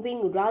be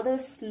moving rather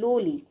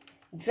slowly,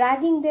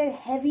 dragging their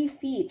heavy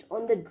feet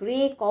on the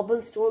grey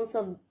cobblestones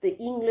of the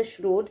English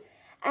road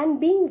and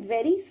being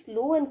very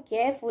slow and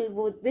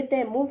careful with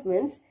their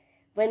movements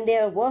when they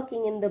are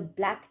working in the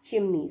black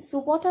chimneys. So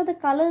what are the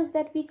colors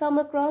that we come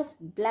across?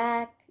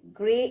 Black,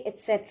 grey,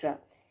 etc.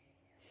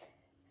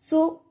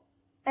 So,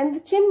 and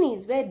the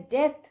chimneys where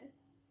death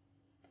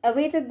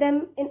awaited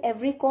them in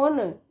every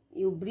corner.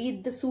 You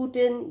breathe the soot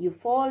in, you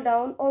fall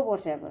down or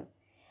whatever.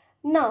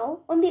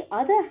 Now, on the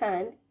other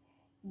hand,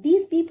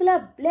 these people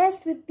are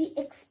blessed with the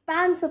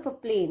expanse of a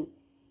plain.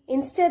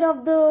 Instead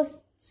of the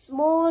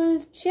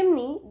small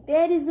chimney,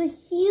 there is a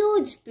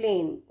huge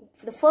plain.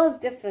 The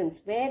first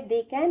difference, where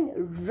they can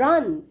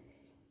run.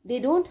 They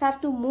don't have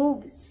to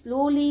move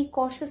slowly,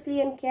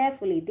 cautiously and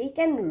carefully. They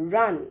can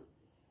run.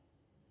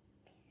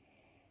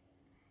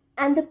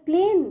 And the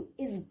plain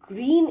is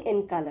green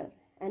in color.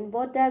 And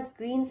what does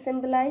green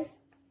symbolize?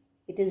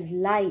 It is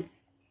life.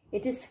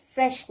 It is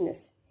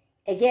freshness.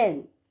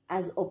 Again,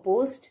 as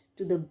opposed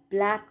to the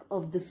black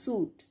of the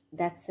suit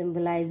that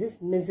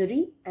symbolizes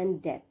misery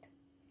and death.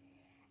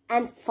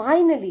 And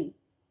finally,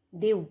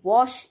 they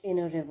wash in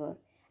a river.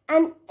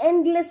 An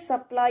endless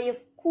supply of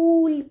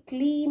cool,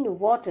 clean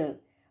water.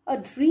 A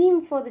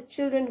dream for the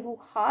children who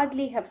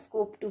hardly have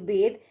scope to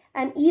bathe.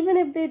 And even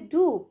if they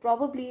do,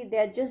 probably they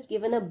are just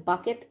given a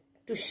bucket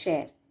to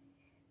share.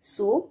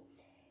 So,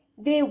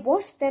 they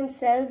wash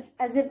themselves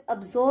as if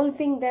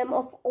absolving them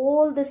of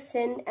all the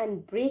sin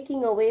and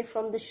breaking away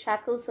from the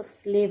shackles of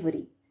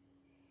slavery.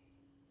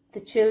 The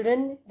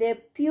children, their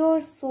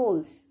pure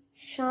souls,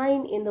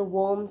 shine in the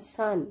warm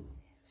sun.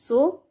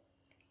 So,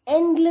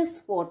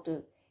 endless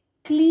water,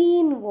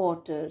 clean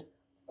water,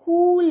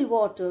 cool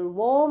water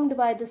warmed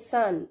by the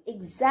sun,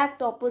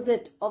 exact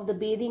opposite of the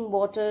bathing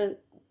water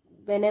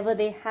whenever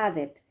they have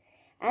it.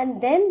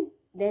 And then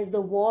there's the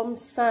warm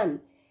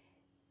sun.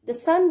 The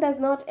sun does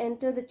not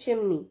enter the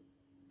chimney,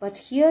 but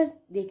here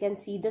they can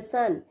see the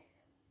sun.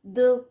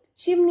 The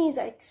chimneys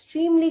are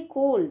extremely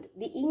cold.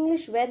 The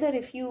English weather,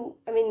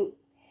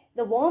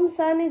 the warm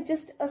sun is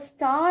just a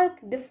stark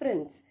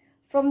difference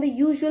from the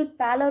usual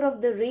pallor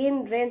of the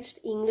rain-drenched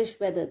English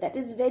weather. That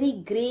is very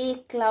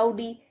grey,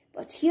 cloudy,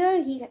 but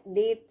here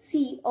they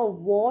see a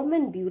warm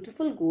and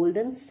beautiful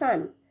golden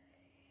sun.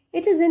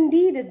 It is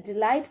indeed a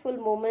delightful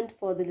moment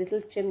for the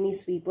little chimney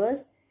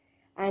sweepers.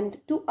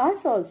 And to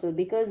us also,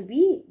 because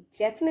we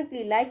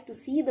definitely like to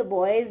see the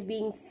boys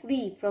being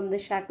free from the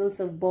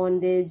shackles of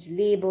bondage,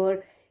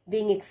 labor,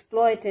 being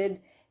exploited.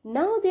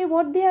 Now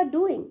what they are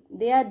doing?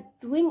 They are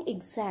doing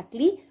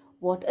exactly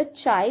what a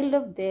child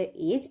of their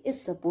age is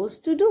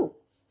supposed to do.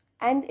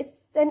 And it's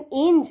an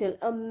angel,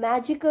 a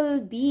magical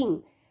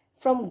being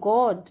from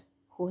God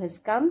who has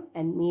come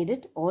and made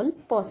it all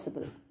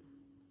possible.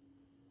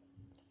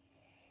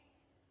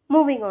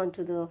 Moving on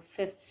to the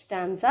fifth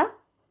stanza.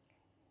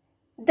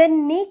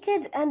 Then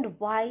naked and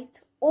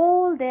white,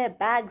 all their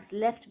bags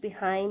left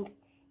behind,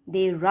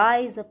 they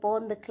rise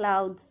upon the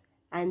clouds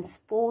and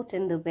sport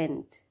in the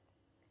wind.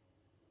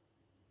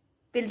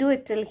 We'll do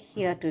it till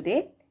here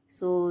today.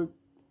 So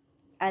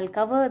I'll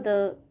cover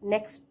the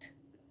next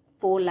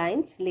 4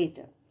 lines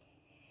later.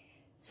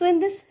 So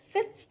in this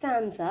fifth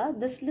stanza,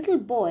 this little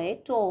boy,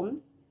 the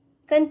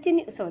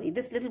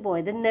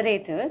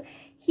narrator,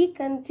 he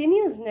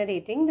continues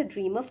narrating the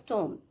dream of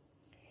Tom.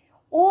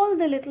 All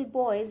the little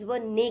boys were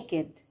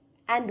naked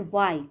and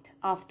white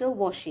after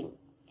washing.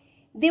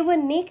 They were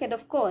naked,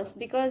 of course,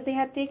 because they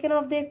had taken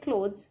off their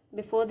clothes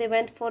before they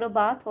went for a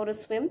bath or a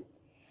swim.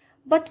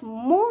 But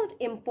more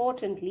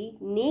importantly,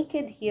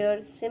 naked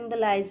here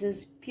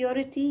symbolizes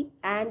purity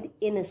and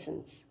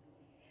innocence.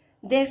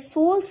 Their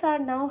souls are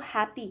now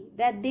happy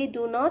that they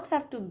do not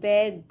have to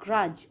bear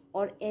grudge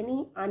or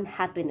any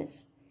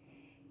unhappiness.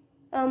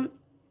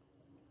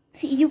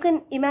 See, you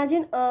can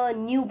imagine a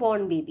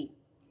newborn baby.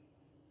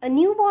 A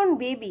newborn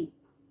baby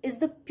is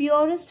the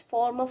purest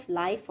form of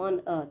life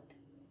on earth.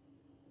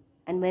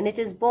 And when it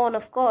is born,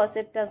 of course,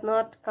 it does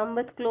not come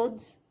with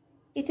clothes.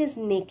 It is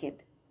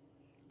naked.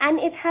 And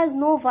it has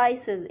no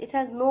vices. It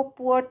has no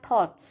poor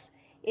thoughts.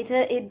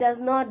 It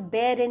does not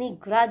bear any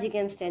grudge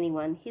against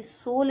anyone. His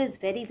soul is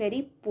very,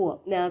 very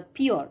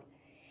pure.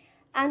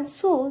 And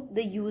so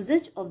the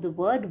usage of the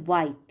word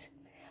white.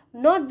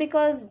 Not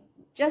because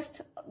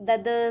just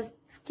that the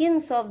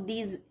skins of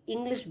these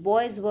English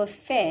boys were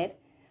fair,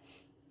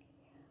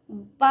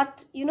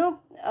 but they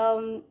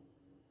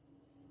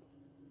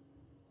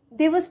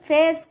was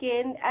fair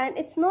skinned, and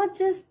it's not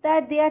just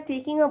that they are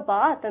taking a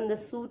bath and the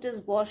soot is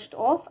washed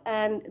off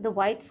and the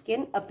white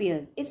skin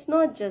appears. It's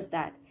not just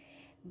that,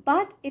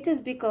 but it is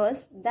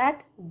because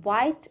that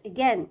white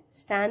again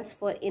stands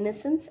for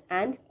innocence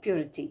and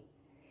purity.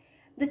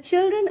 The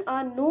children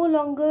are no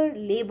longer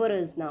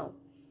laborers now.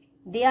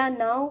 They are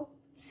now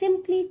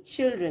simply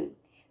children,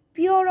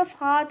 pure of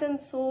heart and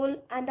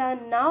soul, and are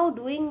now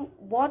doing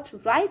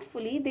what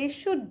rightfully they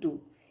should do.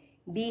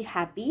 Be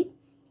happy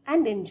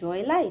and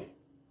enjoy life.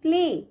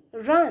 Play,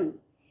 run.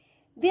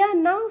 They are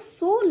now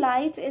so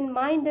light in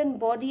mind and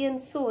body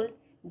and soul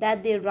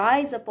that they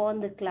rise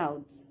upon the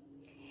clouds.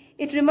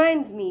 It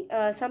reminds me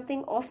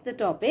something off the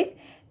topic.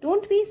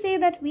 Don't we say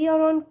that we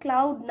are on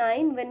cloud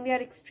 9 when we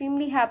are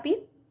extremely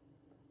happy?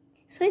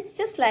 So it's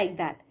just like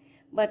that.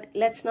 But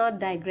let's not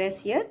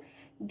digress here.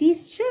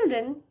 These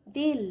children,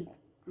 they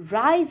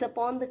rise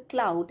upon the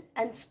cloud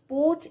and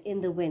sport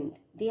in the wind.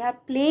 They are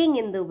playing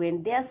in the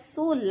wind. They are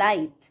so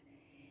light.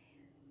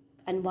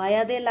 And why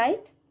are they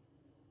light?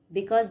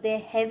 Because their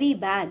heavy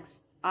bags,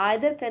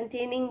 either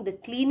containing the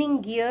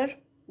cleaning gear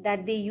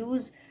that they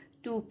use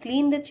to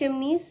clean the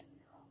chimneys,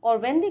 or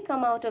when they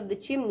come out of the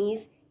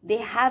chimneys, they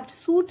have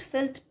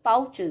soot-filled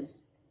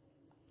pouches.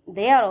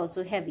 They are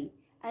also heavy.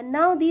 And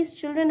now these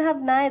children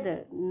have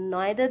neither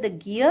the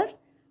gear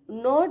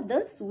nor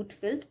the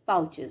soot-filled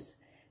pouches.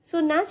 So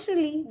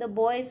naturally, the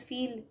boys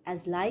feel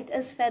as light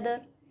as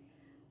feather.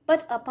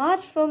 But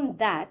apart from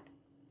that,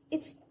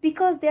 it's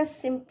because they are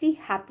simply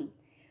happy.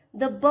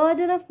 The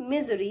burden of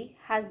misery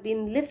has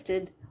been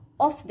lifted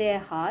off their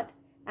heart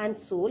and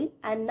soul,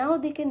 and now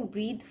they can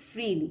breathe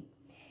freely.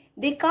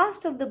 They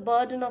cast off the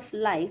burden of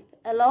life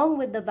along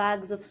with the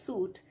bags of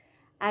soot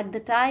at the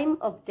time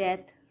of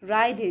death,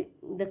 riding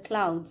the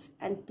clouds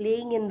and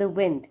playing in the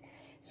wind.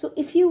 So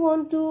if you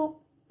want to,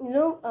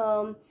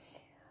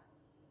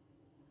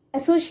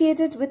 associate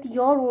it with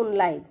your own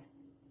lives,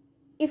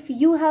 if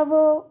you have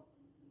a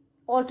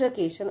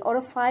altercation or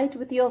a fight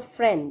with your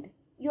friend,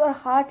 your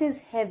heart is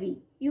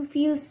heavy, you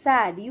feel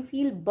sad, you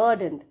feel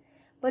burdened.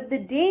 But the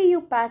day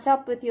you patch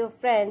up with your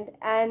friend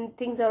and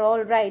things are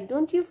all right,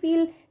 don't you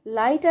feel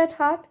light at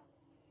heart?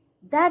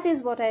 That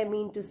is what I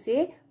mean to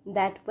say,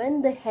 that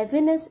when the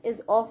heaviness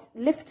is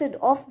lifted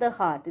off the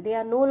heart, they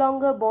are no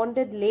longer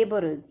bonded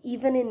laborers.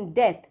 Even in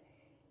death,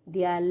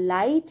 they are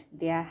light,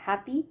 they are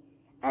happy,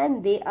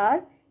 and they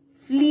are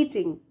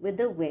fleeting with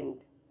the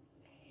wind.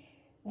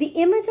 The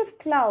image of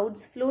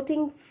clouds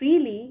floating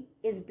freely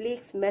is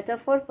Blake's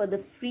metaphor for the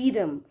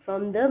freedom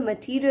from the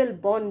material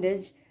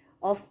bondage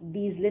of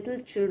these little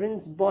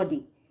children's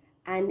body,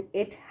 and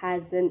it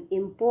has an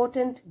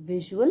important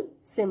visual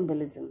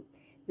symbolism.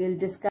 We'll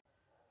discuss.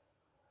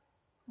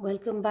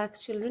 Welcome back,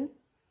 children.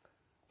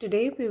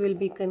 Today we will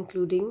be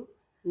concluding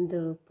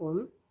the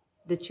poem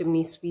The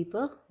Chimney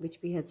Sweeper, which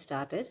we had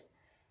started.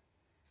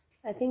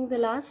 I think the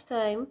last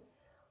time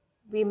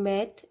we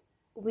met,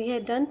 we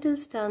had done till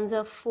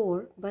stanza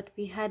 4, but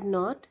we had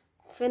not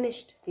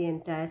finished the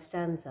entire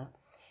stanza.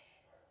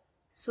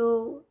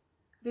 So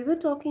we were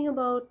talking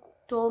about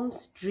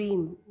Tom's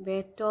dream,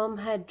 where Tom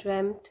had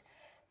dreamt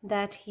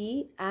that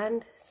he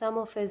and some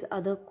of his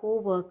other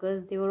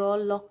co-workers, they were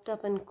all locked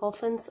up in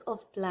coffins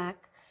of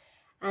black,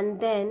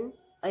 and then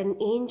an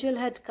angel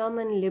had come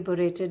and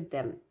liberated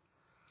them.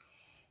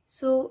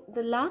 So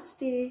the last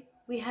day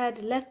we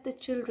had left the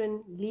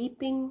children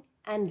leaping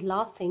and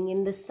laughing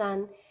in the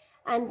sun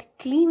and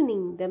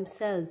cleaning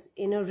themselves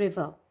in a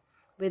river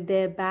with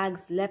their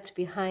bags left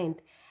behind,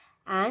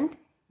 and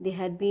they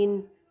had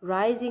been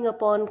rising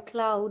upon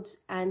clouds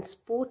and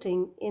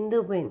sporting in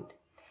the wind.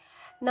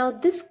 Now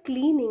this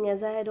cleaning,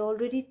 as I had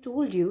already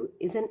told you,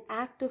 is an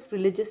act of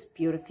religious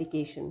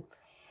purification,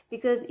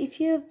 because if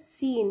you have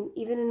seen,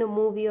 even in a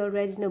movie or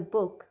read in a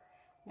book,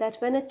 that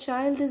when a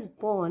child is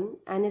born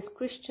and is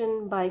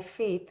Christian by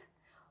faith,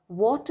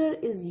 water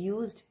is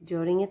used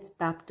during its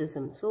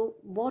baptism. So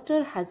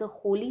water has a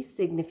holy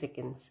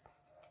significance.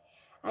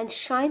 And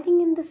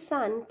shining in the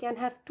sun can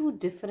have two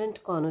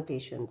different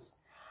connotations.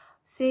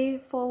 Say,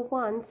 for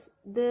once,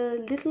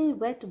 the little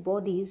wet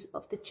bodies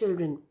of the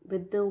children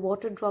with the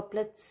water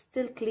droplets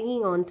still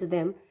clinging onto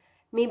them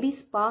may be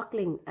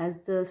sparkling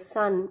as the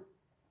sun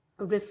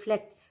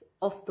reflects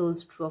off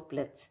those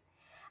droplets.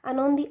 And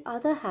on the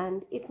other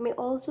hand, it may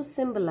also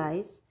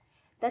symbolize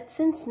that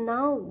since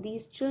now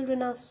these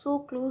children are so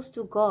close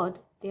to God,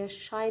 they are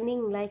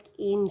shining like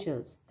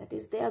angels. That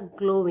is, they are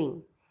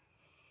glowing.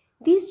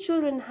 These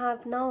children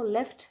have now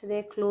left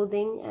their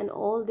clothing and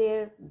all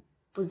their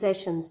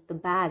possessions, the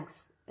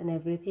bags and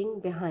everything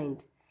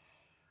behind.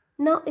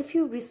 Now, if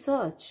you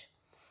research,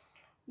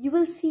 you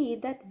will see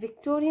that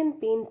Victorian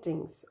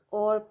paintings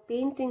or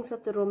paintings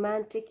of the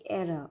Romantic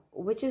era,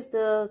 which is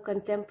the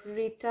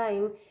contemporary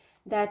time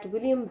that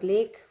William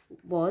Blake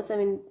was,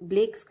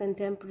 Blake's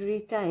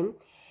contemporary time,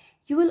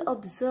 you will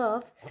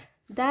observe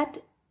that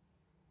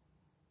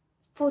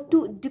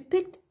to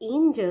depict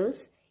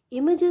angels,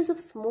 images of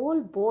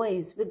small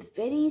boys with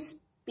very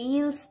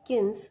pale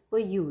skins were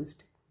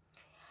used.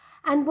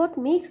 And what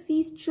makes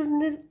these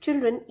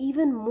children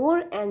even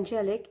more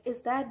angelic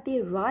is that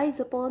they rise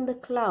upon the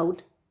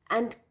cloud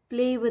and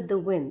play with the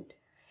wind,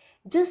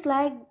 just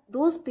like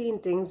those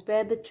paintings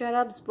where the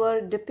cherubs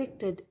were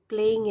depicted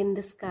playing in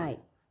the sky.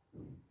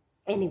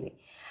 Anyway,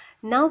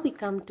 now we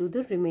come to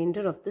the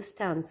remainder of the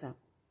stanza.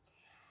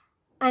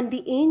 And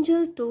the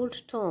angel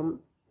told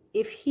Tom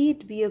if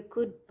he'd be a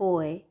good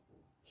boy,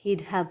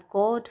 he'd have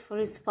God for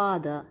his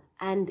father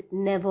and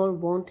never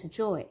want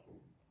joy.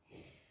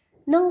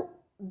 Now,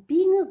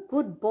 being a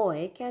good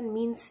boy can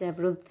mean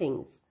several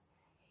things.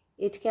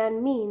 It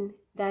can mean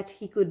that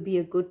he could be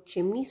a good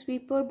chimney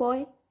sweeper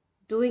boy,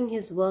 doing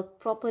his work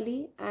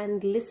properly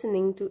and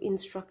listening to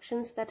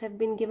instructions that have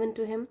been given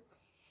to him.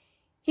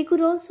 He could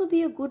also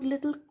be a good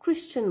little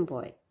Christian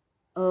boy,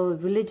 a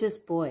religious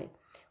boy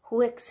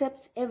who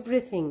accepts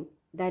everything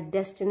that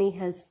destiny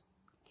has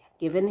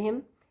given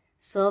him,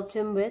 served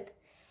him with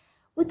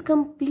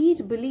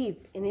complete belief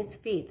in his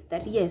faith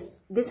that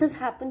yes, this has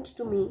happened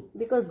to me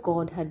because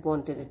God had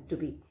wanted it to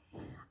be.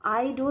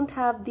 I don't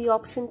have the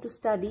option to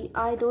study,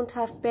 I don't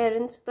have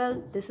parents,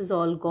 well, this is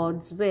all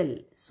God's will.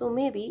 So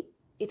maybe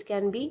it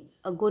can be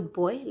a good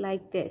boy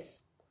like this.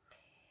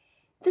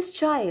 This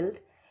child,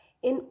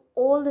 in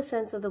all the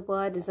sense of the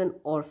word, is an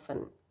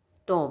orphan,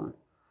 Tom.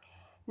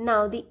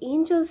 Now the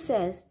angel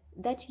says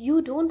that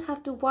you don't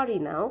have to worry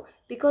now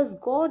because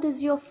God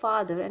is your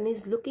father and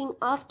is looking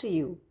after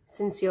you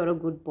since you're a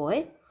good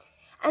boy.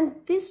 And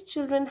this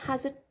children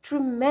has a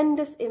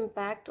tremendous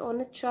impact on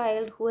a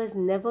child who has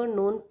never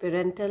known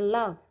parental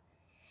love.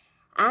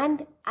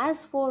 And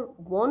as for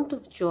want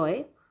of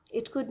joy,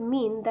 it could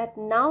mean that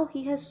now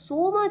he has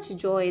so much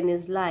joy in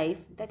his life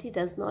that he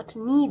does not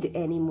need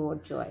any more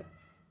joy.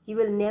 He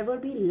will never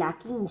be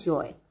lacking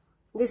joy.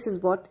 This is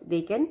what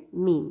they can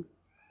mean.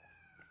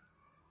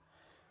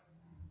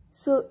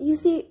 So you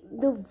see,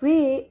 the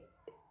way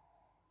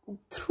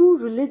through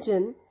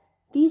religion,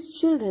 these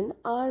children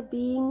are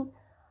being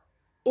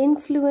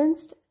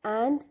influenced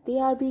and they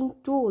are being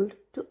told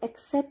to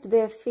accept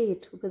their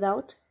fate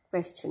without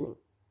questioning.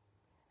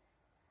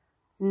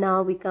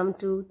 Now we come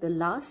to the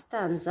last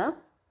stanza,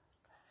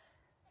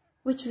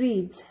 which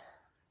reads,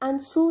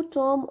 "And so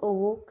Tom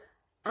awoke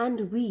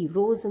and we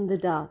rose in the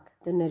dark,"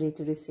 the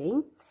narrator is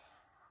saying,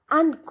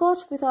 "and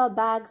got with our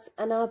bags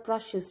and our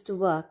brushes to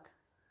work.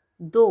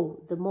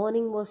 Though the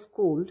morning was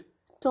cold,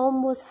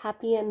 Tom was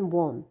happy and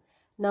warm."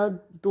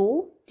 Now,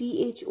 though,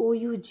 Though,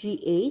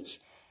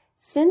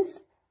 since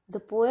the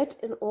poet,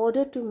 in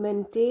order to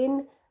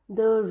maintain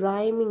the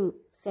rhyming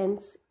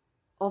sense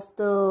of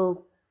the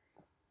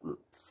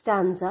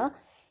stanza,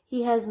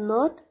 he has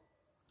not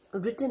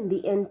written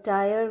the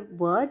entire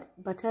word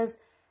but has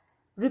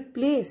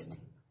replaced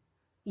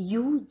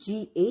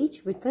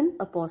UGH with an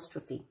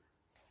apostrophe.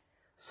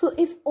 So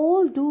if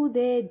all do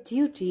their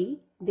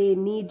duty, they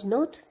need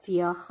not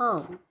fear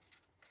harm.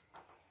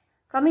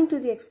 Coming to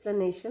the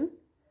explanation,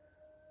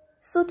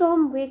 so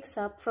Tom wakes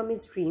up from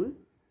his dream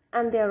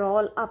and they're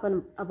all up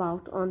and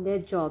about on their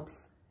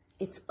jobs.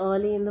 It's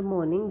early in the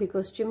morning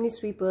because chimney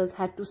sweepers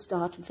had to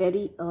start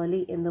very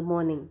early in the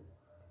morning.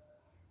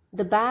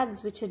 The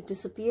bags which had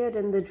disappeared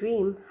in the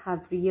dream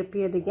have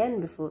reappeared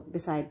again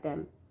beside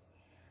them.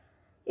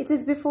 It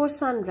is before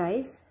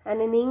sunrise,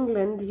 and in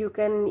England you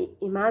can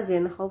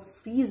imagine how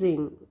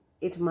freezing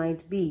it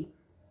might be.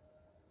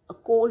 A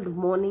cold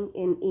morning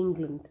in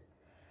England.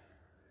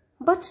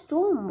 But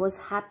Tom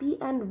was happy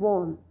and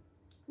warm.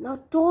 Now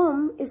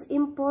Tom is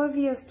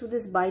impervious to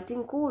this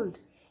biting cold.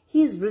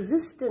 He is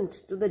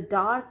resistant to the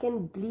dark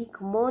and bleak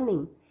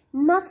morning.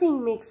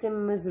 Nothing makes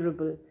him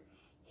miserable.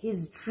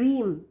 His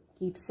dream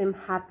keeps him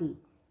happy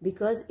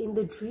because in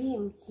the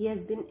dream he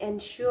has been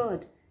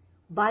ensured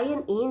by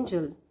an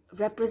angel,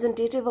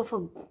 representative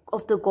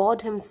of the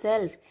God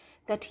himself,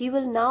 that he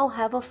will now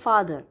have a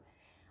father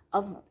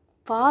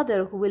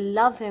who will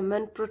love him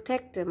and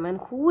protect him. And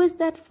who is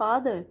that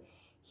father?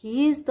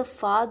 He is the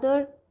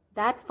father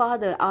That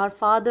Father, our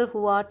Father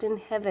who art in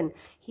heaven,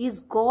 He is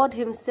God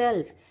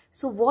Himself.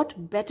 So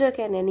what better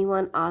can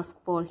anyone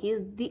ask for? He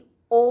is the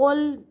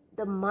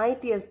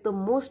mightiest, the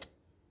most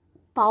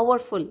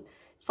powerful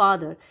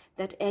Father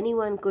that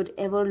anyone could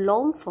ever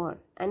long for.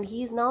 And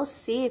He is now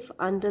safe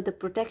under the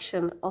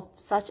protection of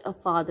such a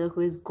Father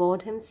who is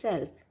God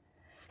Himself.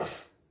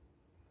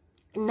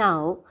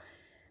 Now,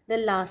 the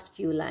last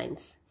few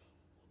lines.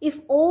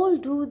 If all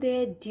do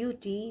their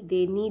duty,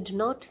 they need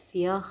not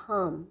fear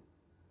harm.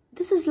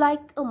 This is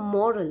like a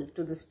moral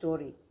to the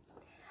story.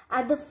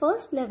 At the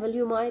first level,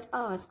 you might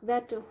ask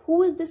that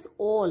who is this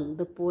all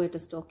the poet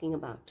is talking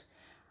about?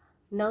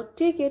 Now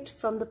take it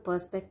from the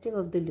perspective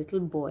of the little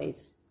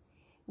boys.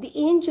 The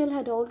angel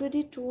had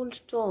already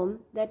told Tom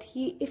that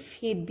if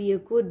he'd be a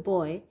good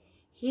boy,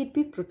 he'd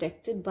be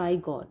protected by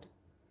God.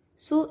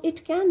 So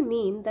it can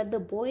mean that the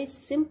boys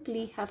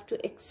simply have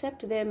to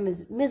accept their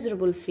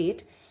miserable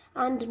fate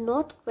and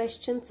not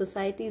question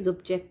society's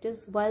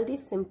objectives while they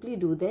simply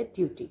do their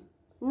duty.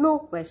 No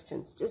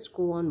questions, just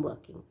go on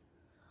working.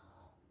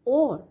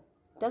 Or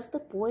does the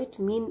poet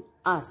mean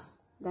us,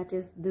 that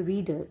is the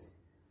readers?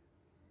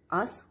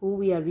 Us who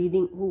we are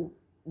reading,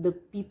 the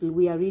people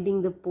we are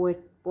reading the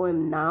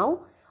poem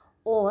now,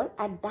 or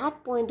at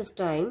that point of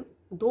time,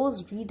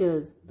 those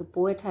readers the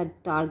poet had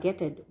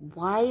targeted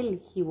while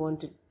he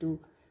wrote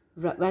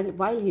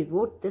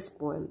this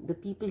poem, the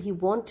people he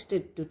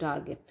wanted to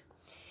target.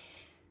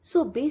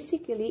 So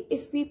basically,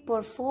 if we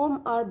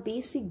perform our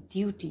basic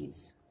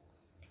duties,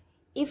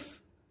 if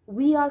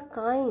we are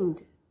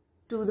kind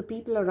to the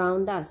people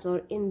around us,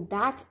 or in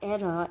that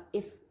era,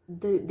 if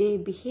they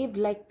behaved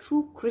like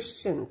true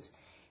Christians,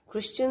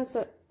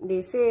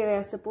 they say they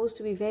are supposed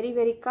to be very,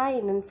 very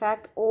kind. In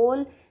fact,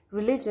 all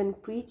religion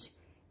preach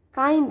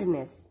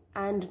kindness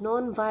and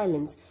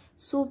non-violence.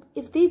 So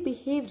if they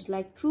behaved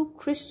like true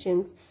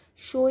Christians,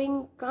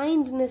 showing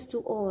kindness to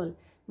all,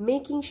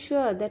 making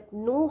sure that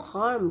no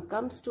harm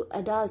comes to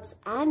adults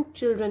and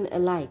children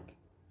alike,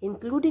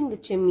 including the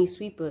chimney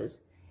sweepers,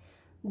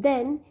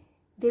 then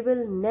they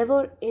will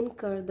never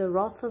incur the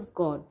wrath of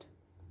God.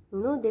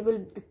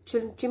 The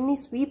chimney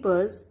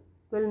sweepers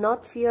will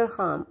not fear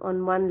harm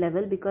on one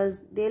level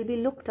because they'll be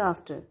looked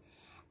after.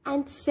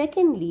 And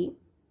secondly,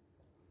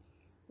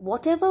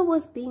 whatever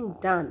was being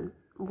done,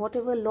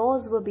 whatever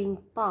laws were being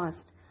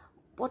passed,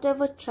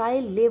 whatever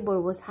child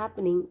labor was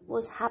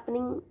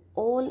happening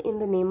all in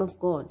the name of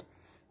God.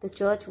 The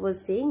church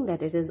was saying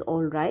that it is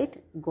all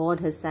right, God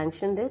has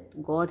sanctioned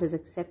it, God has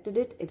accepted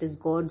it, it is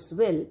God's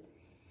will.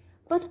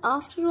 But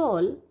after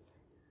all,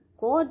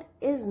 God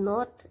is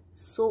not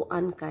so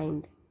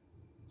unkind.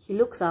 He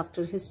looks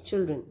after His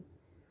children.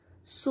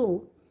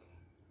 So,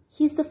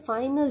 He's the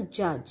final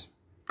judge,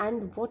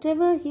 and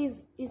whatever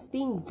is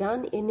being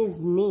done in His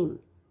name,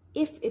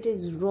 if it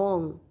is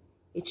wrong,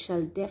 it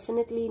shall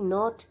definitely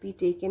not be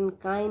taken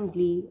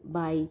kindly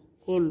by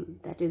Him,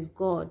 that is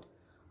God,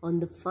 on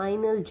the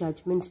final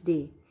judgment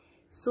day.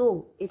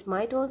 So, it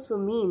might also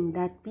mean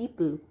that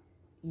people,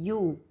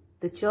 you,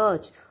 the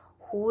church,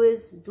 who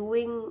is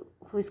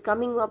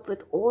coming up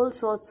with all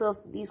sorts of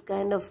these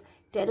kind of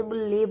terrible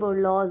labor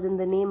laws in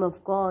the name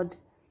of God,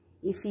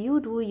 if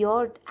you do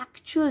your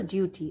actual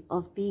duty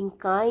of being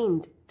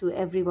kind to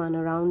everyone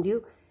around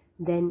you,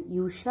 then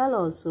you shall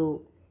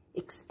also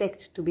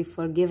expect to be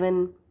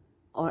forgiven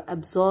or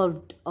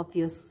absolved of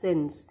your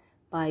sins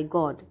by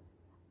God.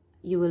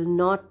 You will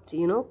not,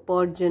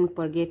 purge in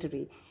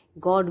purgatory.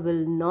 God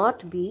will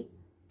not be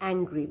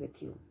angry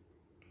with you.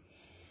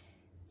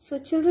 So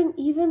children,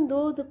 even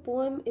though the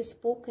poem is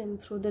spoken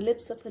through the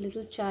lips of a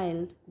little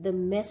child, the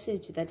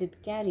message that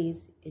it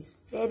carries is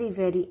very,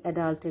 very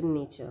adult in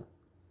nature.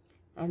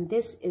 And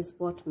this is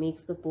what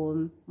makes the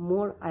poem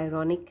more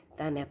ironic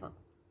than ever.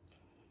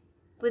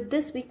 With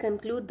this, we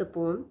conclude the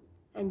poem.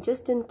 And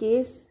just in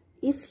case,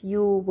 if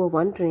you were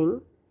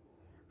wondering,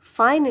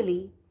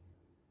 finally,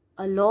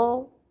 a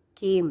law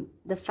came.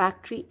 The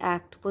Factory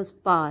Act was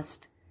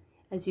passed.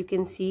 As you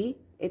can see,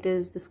 it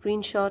is the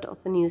screenshot of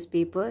a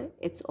newspaper.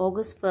 It's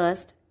August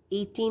 1st,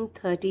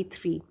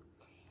 1833.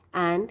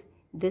 And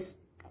this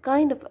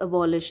kind of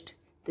abolished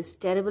this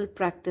terrible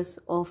practice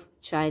of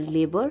child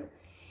labor.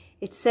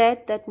 It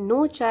said that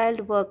no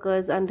child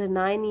workers under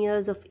 9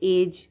 years of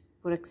age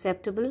were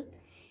acceptable.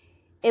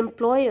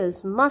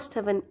 Employers must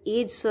have an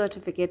age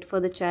certificate for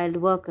the child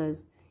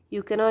workers.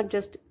 You cannot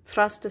just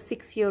thrust a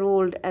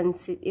 6-year-old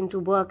into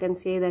work and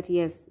say that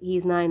yes,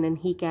 he's 9 and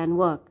he can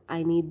work.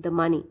 I need the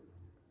money.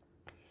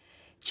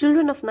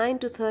 Children of 9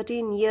 to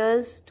 13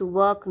 years to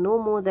work no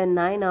more than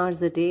 9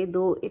 hours a day,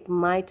 though it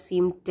might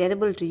seem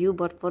terrible to you,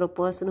 but for a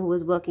person who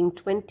is working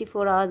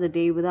 24 hours a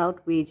day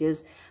without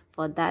wages,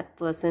 for that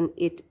person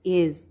it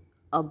is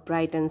a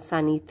bright and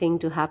sunny thing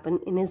to happen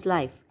in his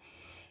life.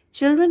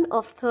 Children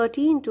of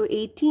 13 to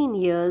 18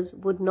 years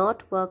would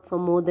not work for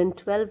more than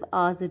 12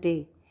 hours a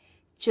day.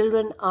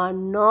 Children are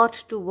not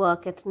to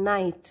work at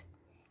night.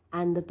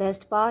 And the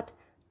best part,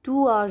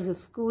 2 hours of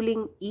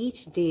schooling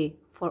each day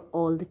for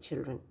all the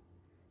children.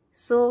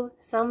 So,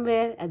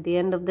 somewhere at the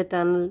end of the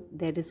tunnel,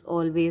 there is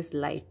always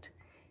light.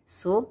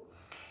 So,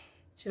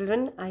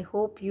 Children, I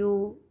hope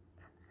you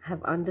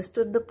have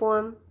understood the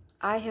poem.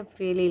 I have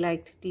really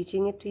liked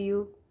teaching it to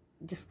you,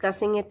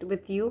 discussing it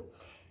with you.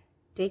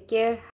 Take care.